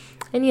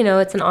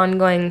 it's an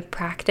ongoing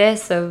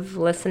practice of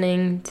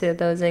listening to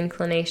those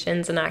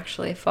inclinations and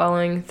actually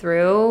following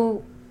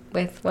through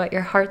with what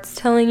your heart's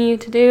telling you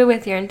to do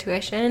with your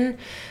intuition.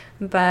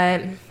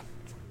 But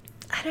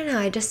I don't know,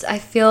 I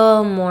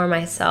feel more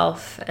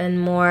myself and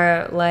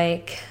more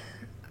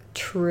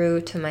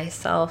true to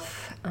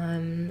myself.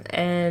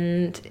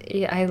 And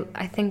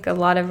I think a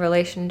lot of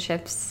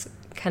relationships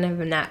kind of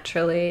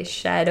naturally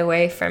shed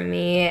away from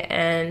me,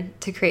 and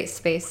to create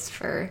space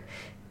for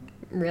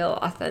real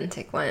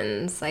authentic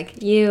ones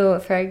like you,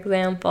 for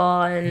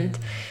example, and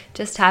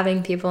just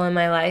having people in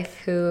my life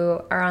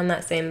who are on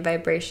that same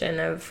vibration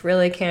of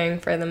really caring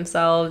for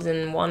themselves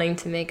and wanting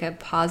to make a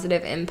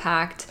positive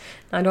impact,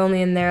 not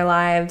only in their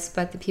lives,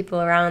 but the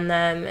people around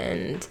them.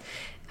 And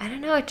I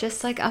don't know, it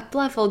just like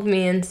up-leveled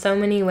me in so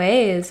many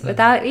ways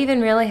without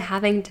even really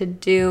having to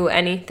do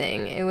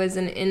anything. It was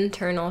an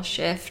internal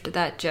shift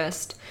that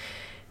just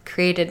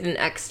created an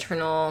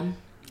external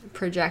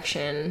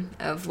projection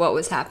of what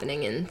was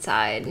happening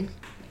inside.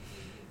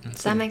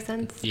 Does that make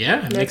sense?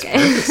 Yeah, it makes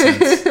perfect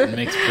sense. It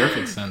makes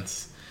perfect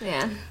sense.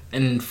 Yeah.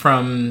 And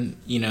from,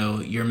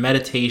 your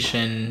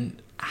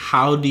meditation,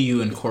 how do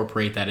you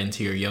incorporate that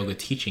into your yoga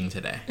teaching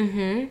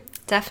today?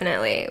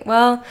 Definitely.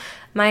 Well,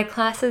 my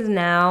classes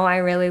now, I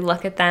really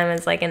look at them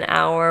as like an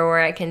hour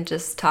where I can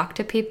just talk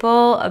to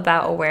people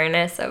about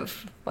awareness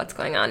of what's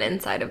going on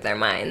inside of their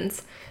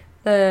minds.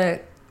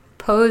 The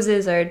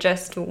poses are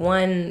just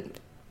one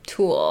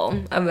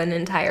tool of an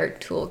entire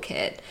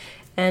toolkit.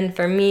 And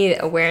for me,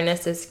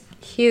 awareness is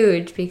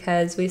huge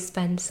because we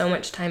spend so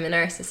much time in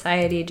our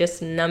society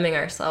just numbing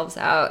ourselves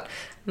out,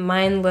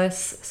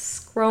 mindless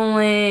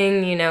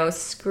scrolling,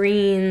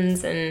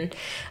 screens, and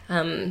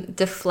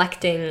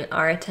deflecting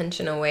our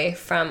attention away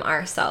from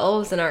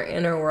ourselves and our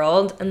inner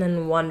world, and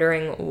then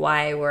wondering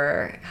why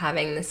we're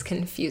having this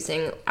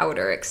confusing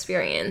outer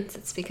experience.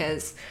 It's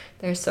because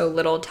there's so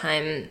little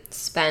time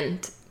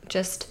spent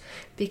just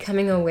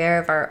becoming aware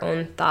of our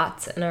own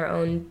thoughts and our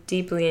own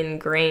deeply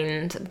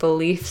ingrained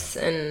beliefs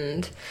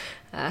and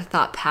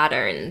thought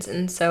patterns.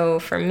 And so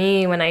for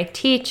me, when I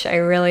teach, I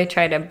really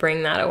try to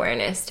bring that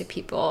awareness to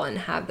people and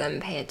have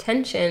them pay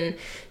attention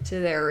to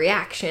their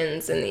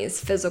reactions in these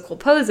physical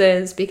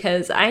poses,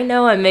 because I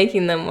know I'm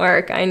making them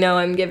work. I know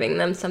I'm giving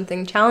them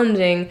something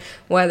challenging,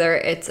 whether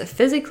it's a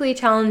physically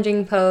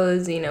challenging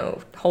pose,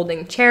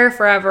 holding chair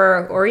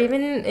forever, or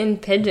even in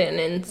pigeon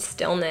in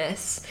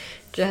stillness,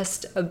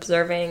 just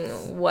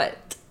observing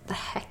what the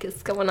heck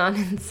is going on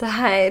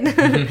inside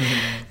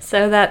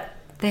so that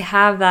they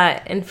have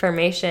that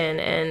information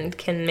and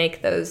can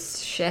make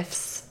those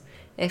shifts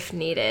if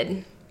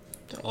needed.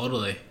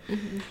 Totally.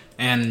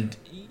 And,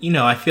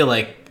 I feel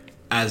like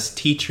as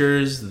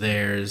teachers,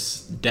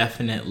 there's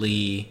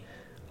definitely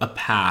a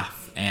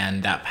path,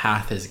 and that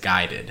path is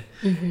guided.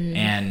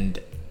 And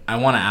I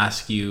want to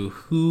ask you,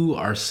 who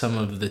are some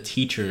of the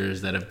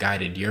teachers that have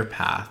guided your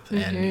path,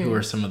 and who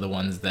are some of the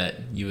ones that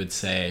you would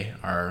say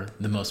are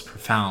the most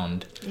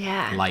profound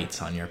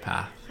lights on your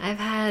path? I've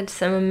had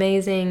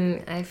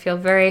I feel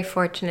very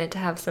fortunate to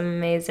have some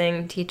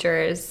amazing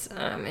teachers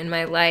in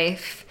my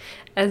life.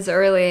 As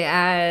early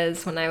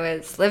as when I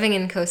was living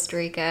in Costa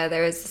Rica,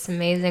 there was this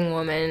amazing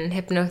woman,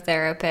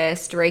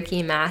 hypnotherapist,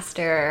 Reiki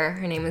master.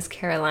 Her name was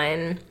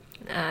Caroline.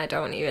 I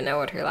don't even know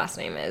what her last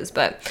name is,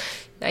 but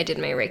I did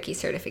my Reiki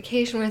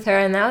certification with her,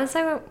 and that was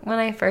when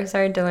I first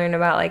started to learn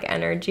about like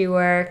energy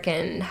work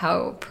and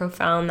how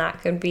profound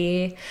that could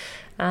be.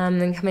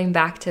 Then coming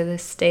back to the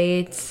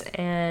States,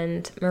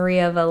 and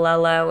Maria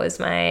Villela was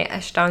my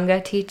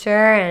Ashtanga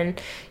teacher,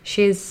 and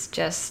she's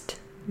just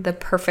the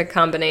perfect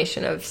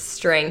combination of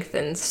strength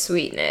and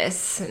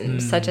sweetness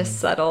and such a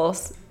subtle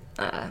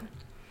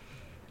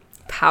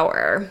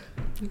power,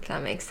 if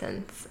that makes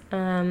sense.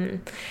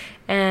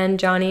 And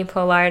Johnny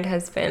Pollard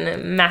has been a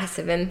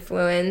massive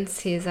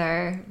influence. He's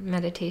our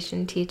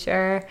meditation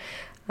teacher.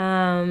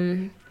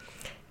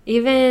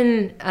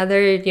 Even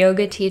other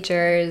yoga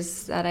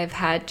teachers that I've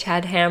had,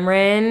 Chad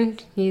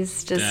Hamrin,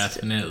 he's just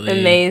definitely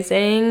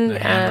amazing.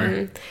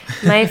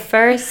 My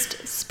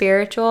first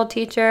spiritual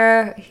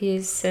teacher,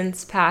 he's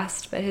since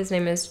passed, but his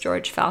name is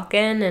George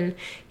Falcon, and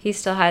he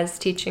still has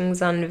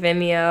teachings on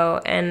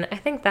Vimeo. And I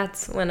think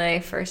that's when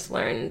I first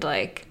learned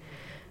like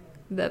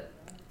the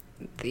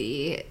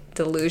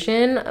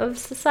delusion of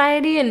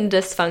society and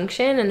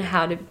dysfunction, and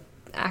how to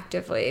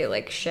actively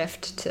like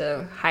shift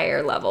to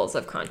higher levels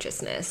of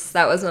consciousness.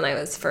 That was when I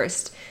was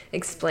first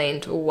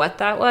explained what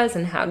that was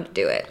and how to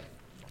do it.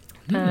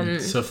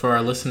 So for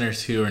our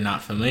listeners who are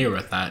not familiar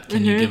with that,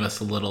 can you give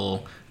us a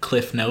little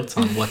cliff notes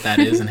on what that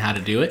is and how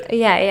to do it?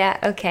 Yeah.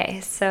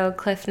 Okay. So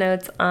cliff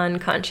notes on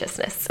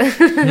consciousness.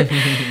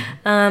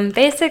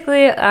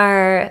 Basically,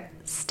 our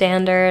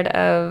standard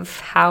of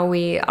how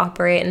we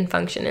operate and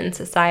function in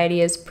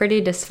society is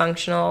pretty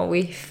dysfunctional.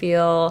 We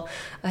feel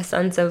a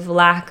sense of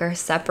lack or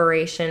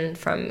separation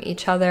from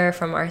each other,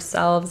 from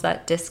ourselves,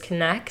 that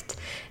disconnect.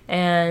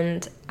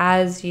 And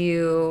as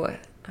you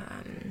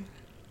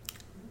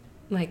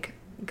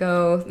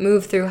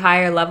move through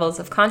higher levels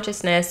of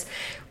consciousness,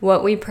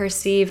 what we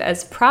perceive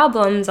as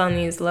problems on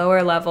these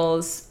lower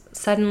levels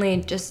suddenly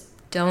just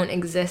don't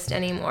exist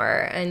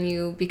anymore, and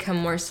you become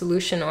more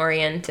solution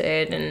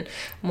oriented and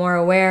more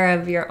aware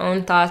of your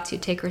own thoughts. You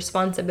take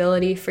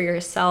responsibility for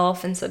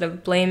yourself instead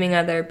of blaming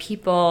other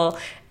people,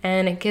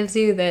 and it gives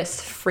you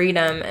this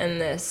freedom and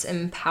this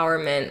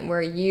empowerment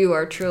where you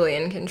are truly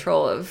in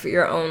control of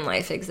your own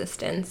life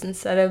existence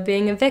instead of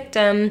being a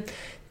victim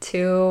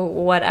to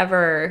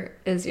whatever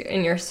is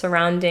in your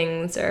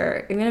surroundings,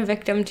 or even a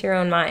victim to your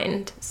own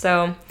mind.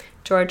 So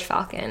George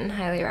Falcon,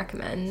 highly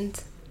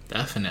recommend.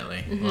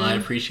 Definitely. Well, I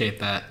appreciate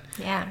that.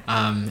 Yeah.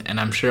 And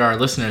I'm sure our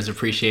listeners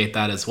appreciate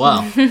that as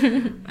well.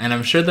 And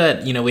I'm sure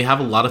that, we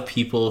have a lot of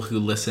people who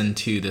listen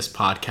to this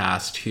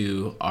podcast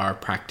who are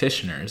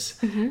practitioners.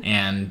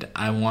 And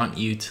I want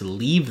you to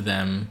leave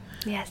them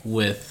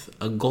with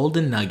a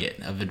golden nugget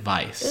of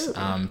advice.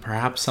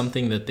 Perhaps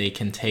something that they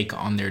can take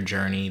on their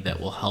journey that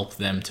will help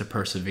them to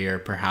persevere,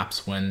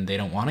 perhaps when they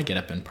don't want to get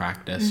up and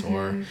practice,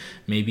 or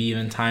maybe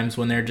even times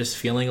when they're just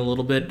feeling a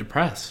little bit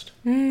depressed.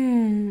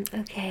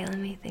 Okay, let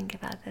me think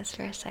about this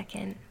for a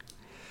second.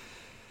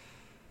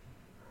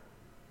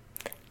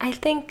 I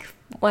think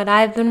what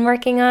I've been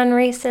working on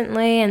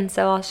recently, and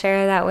so I'll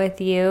share that with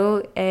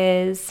you,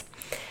 is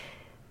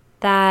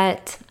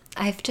that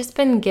I've just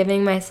been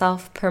giving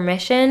myself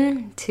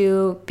permission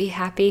to be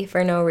happy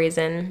for no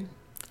reason.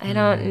 I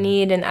don't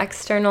need an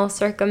external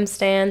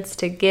circumstance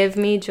to give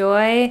me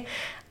joy.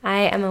 I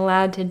am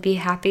allowed to be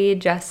happy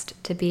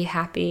just to be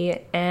happy.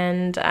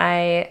 And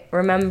I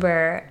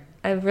remember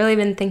I've really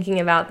been thinking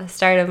about the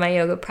start of my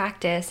yoga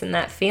practice and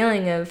that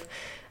feeling of,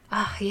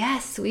 oh,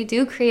 yes, we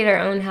do create our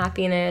own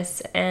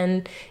happiness,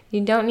 and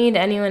you don't need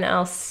anyone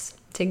else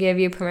to give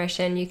you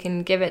permission. You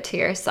can give it to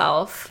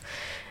yourself.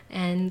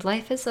 And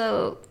life is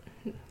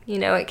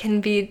it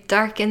can be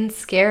dark and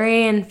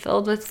scary and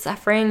filled with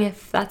suffering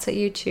if that's what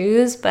you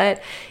choose,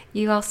 but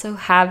you also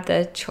have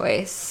the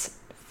choice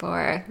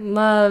for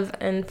love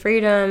and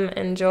freedom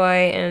and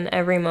joy in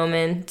every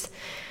moment.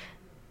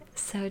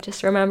 So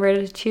just remember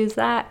to choose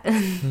that.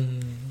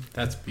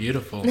 That's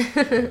beautiful.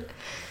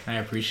 I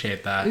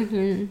appreciate that.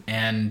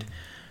 And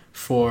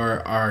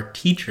for our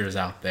teachers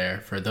out there,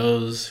 for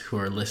those who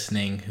are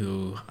listening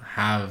who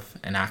have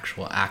an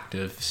actual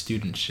active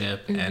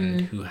studentship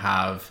and who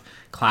have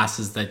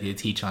classes that they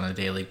teach on a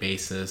daily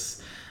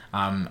basis,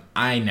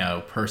 I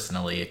know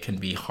personally it can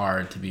be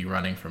hard to be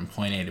running from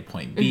point A to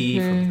point B,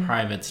 from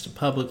privates to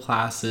public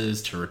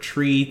classes to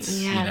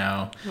retreats,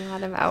 a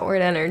lot of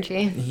outward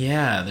energy.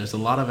 Yeah, there's a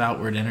lot of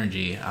outward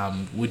energy.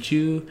 Would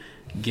you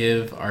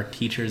give our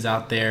teachers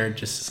out there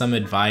just some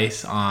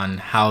advice on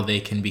how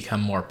they can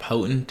become more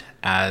potent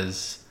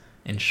as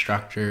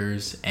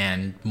instructors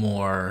and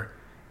more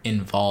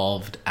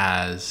involved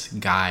as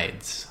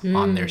guides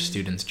on their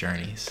students'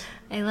 journeys?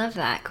 I love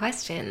that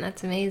question.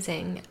 That's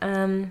amazing.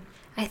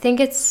 I think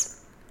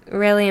it's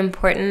really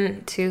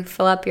important to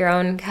fill up your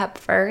own cup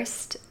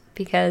first,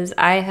 because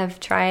I have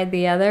tried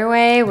the other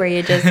way where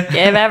you just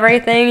give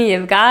everything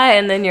you've got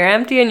and then you're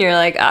empty and you're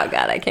like, oh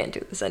God, I can't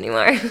do this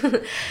anymore.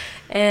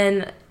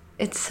 And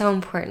it's so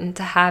important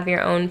to have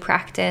your own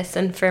practice.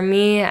 And for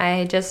me,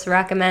 I just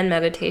recommend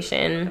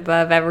meditation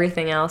above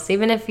everything else.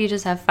 Even if you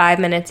just have 5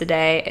 minutes a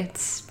day,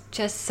 it's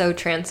just so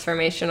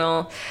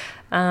transformational.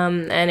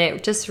 And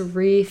it just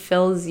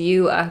refills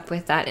you up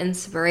with that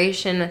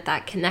inspiration, with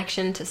that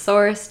connection to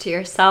source, to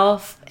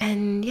yourself.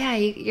 And yeah,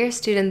 your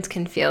students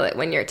can feel it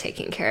when you're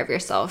taking care of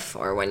yourself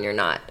or when you're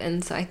not.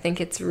 And so I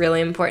think it's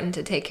really important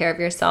to take care of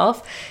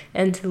yourself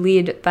and to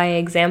lead by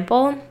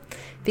example.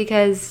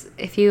 Because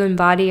if you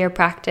embody your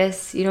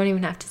practice, you don't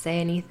even have to say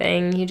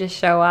anything. You just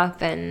show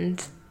up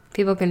and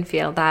people can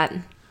feel that.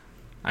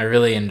 I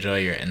really enjoy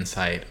your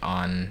insight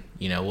on,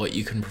 what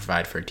you can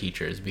provide for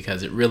teachers,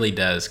 because it really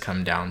does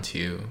come down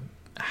to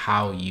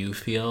how you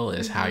feel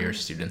is how your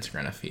students are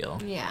going to feel.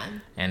 Yeah.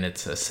 And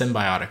it's a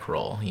symbiotic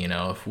role.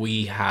 If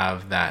we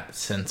have that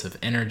sense of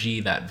energy,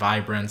 that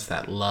vibrance,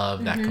 that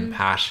love, that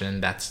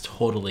compassion, that's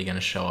totally going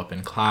to show up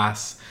in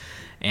class.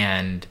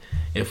 And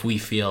if we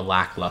feel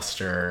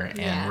lackluster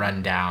and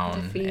run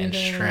down and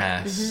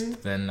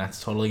stressed, then that's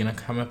totally going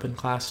to come up in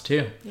class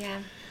too.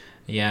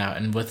 Yeah,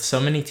 and with so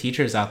many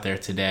teachers out there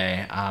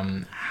today,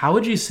 how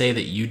would you say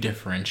that you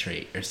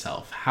differentiate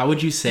yourself? How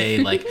would you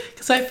say,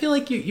 because I feel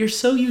like you're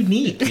so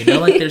unique,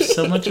 there's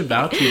so much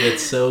about you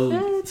that's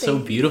so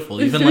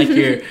beautiful.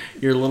 Even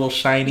your little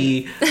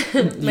shiny,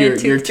 your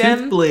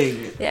tooth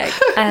bling. Yeah,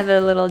 I have a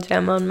little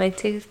gem on my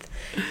tooth.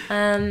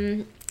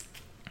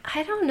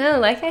 I don't know.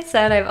 Like I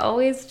said, I've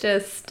always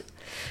just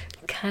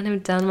kind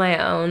of done my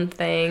own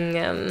thing.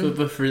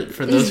 But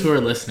for those who are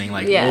listening,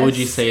 what would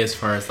you say as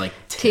far as tips?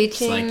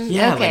 Teaching?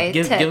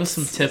 Give us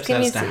some tips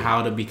as to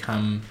how to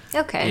become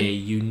a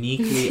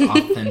uniquely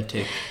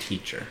authentic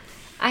teacher.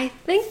 I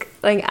think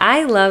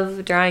I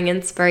love drawing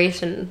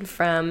inspiration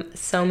from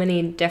so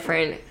many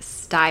different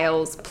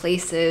styles,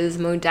 places,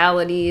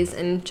 modalities,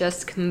 and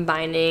just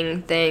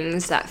combining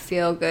things that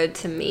feel good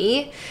to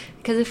me.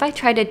 Because if I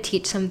try to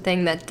teach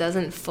something that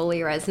doesn't fully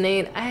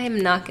resonate, I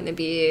am not going to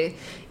be,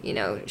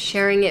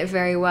 sharing it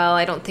very well.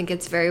 I don't think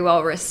it's very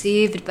well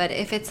received. But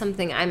if it's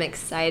something I'm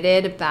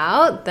excited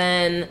about,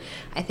 then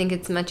I think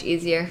it's much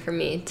easier for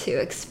me to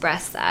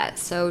express that.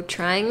 So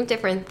trying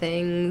different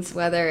things,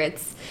 whether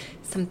it's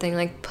something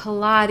like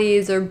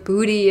Pilates or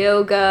Booty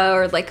yoga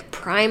or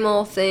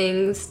primal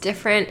things,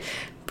 different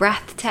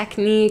breath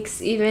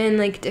techniques, even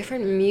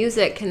different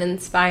music can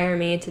inspire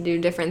me to do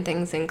different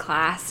things in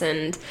class.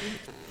 And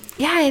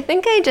Yeah, I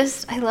think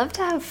I love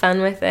to have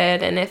fun with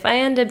it. And if I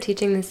end up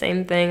teaching the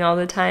same thing all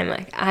the time,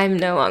 like, I'm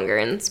no longer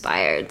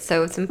inspired.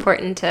 So it's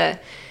important to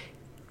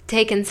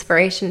take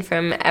inspiration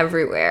from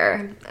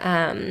everywhere.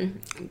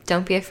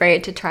 Don't be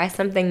afraid to try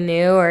something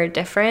new or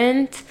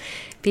different.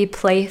 Be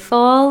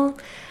playful.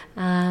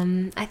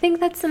 I think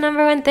that's the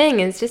number one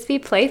thing, is just be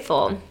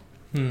playful.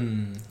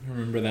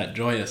 Remember that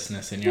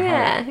joyousness in your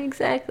heart. Yeah,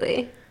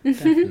 exactly.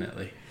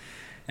 Definitely.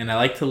 And I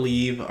like to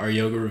leave our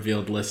Yoga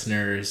Revealed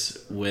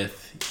listeners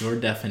with your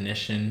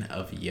definition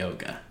of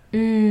yoga.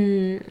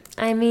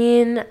 I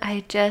mean,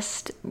 I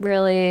just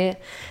really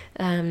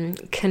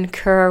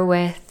concur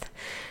with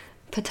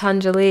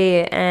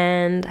Patanjali,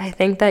 and I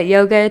think that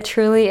yoga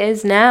truly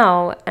is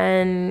now,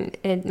 and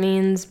it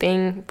means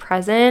being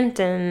present,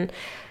 and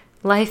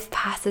life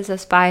passes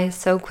us by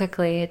so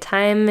quickly.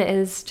 Time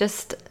is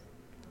just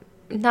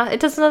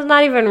it's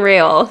not even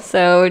real.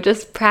 So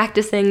just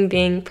practicing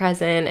being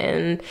present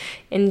and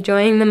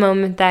enjoying the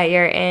moment that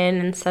you're in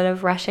instead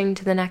of rushing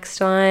to the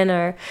next one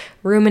or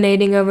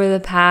ruminating over the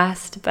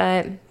past,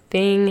 but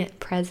being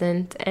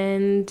present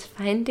and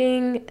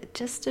finding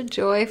just a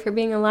joy for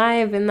being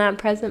alive in that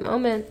present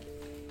moment.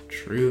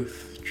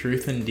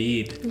 Truth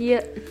indeed.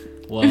 Yep.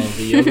 Well,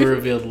 the Yoga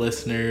Revealed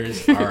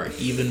listeners are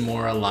even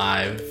more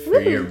alive for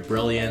your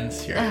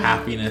brilliance, your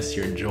happiness,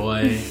 your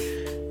joy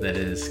that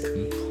is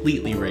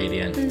completely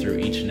radiant through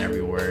each and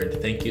every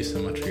word. Thank you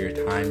so much for your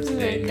time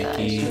today,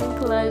 Mickey. My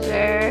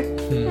pleasure.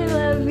 I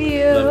love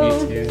you.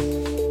 Love you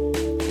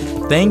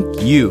too.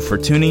 Thank you for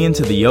tuning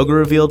into the Yoga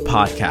Revealed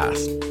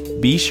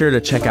podcast. Be sure to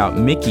check out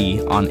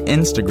Mickey on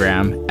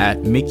Instagram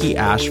at Mickey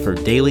Ash for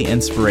daily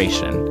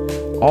inspiration.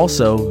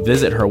 Also,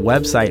 visit her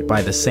website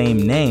by the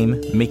same name,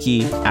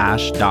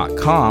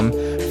 mickeyAsh.com,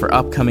 for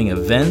upcoming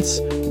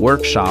events,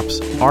 workshops,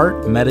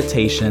 art,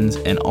 meditations,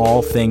 and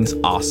all things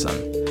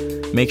awesome.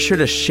 Make sure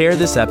to share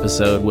this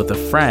episode with a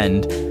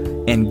friend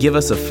and give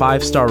us a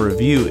 5-star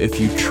review if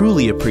you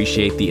truly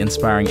appreciate the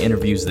inspiring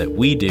interviews that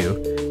we do.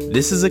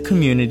 This is a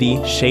community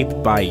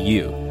shaped by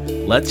you.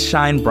 Let's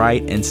shine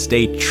bright and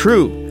stay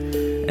true.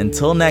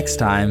 Until next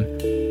time,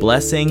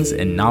 blessings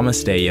and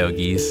namaste,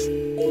 yogis.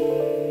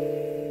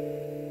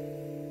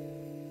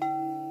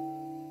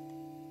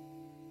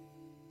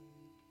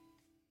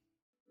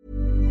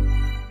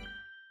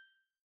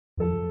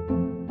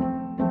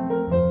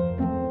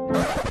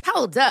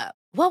 Hold up.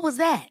 What was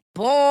that?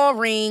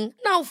 Boring.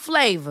 No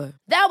flavor.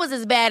 That was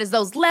as bad as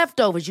those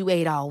leftovers you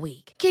ate all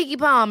week. Keke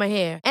Palmer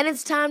here, and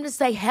it's time to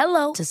say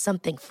hello to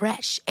something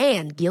fresh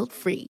and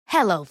guilt-free.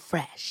 Hello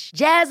Fresh.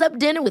 Jazz up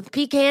dinner with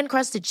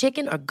pecan-crusted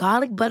chicken or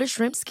garlic butter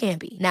shrimp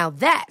scampi. Now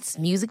that's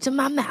music to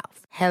my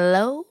mouth.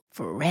 Hello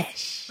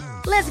Fresh.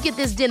 Let's get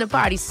this dinner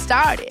party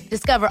started.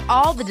 Discover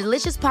all the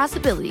delicious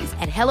possibilities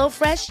at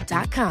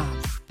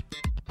HelloFresh.com.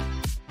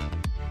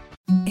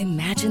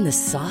 Imagine the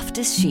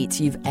softest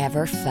sheets you've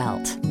ever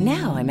felt.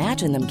 Now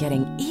imagine them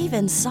getting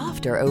even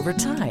softer over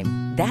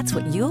time. That's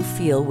what you'll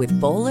feel with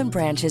Boll &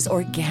 Branch's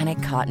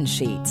organic cotton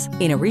sheets.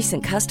 In a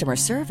recent customer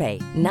survey,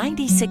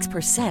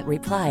 96%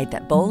 replied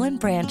that Boll &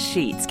 Branch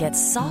sheets get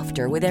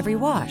softer with every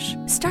wash.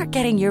 Start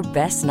getting your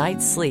best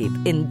night's sleep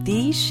in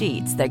these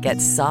sheets that get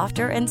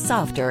softer and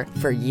softer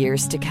for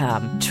years to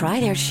come. Try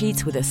their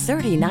sheets with a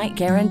 30-night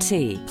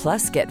guarantee.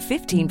 Plus, get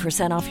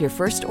 15% off your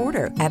first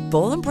order at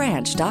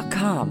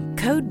bollandbranch.com.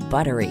 Code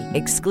BUTTERY.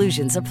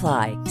 Exclusions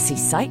apply. See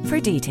site for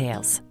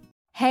details.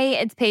 Hey,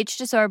 it's Paige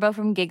DeSorbo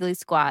from Giggly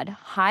Squad.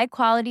 High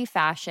quality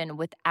fashion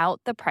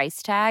without the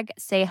price tag.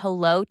 Say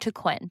hello to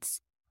Quince.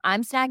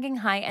 I'm snagging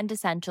high-end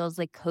essentials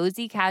like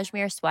cozy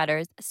cashmere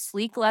sweaters,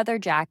 sleek leather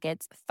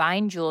jackets,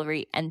 fine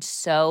jewelry, and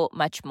so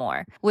much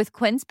more. With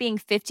Quince being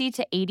 50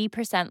 to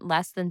 80%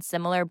 less than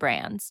similar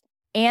brands.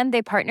 And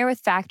they partner with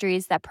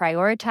factories that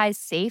prioritize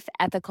safe,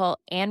 ethical,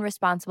 and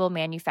responsible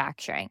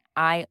manufacturing.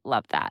 I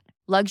love that.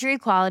 Luxury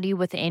quality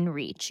within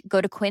reach.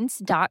 Go to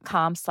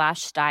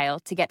quince.com/style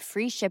to get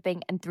free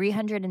shipping and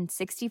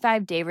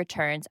 365-day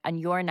returns on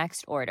your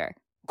next order.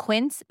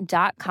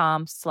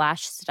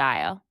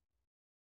 Quince.com/style.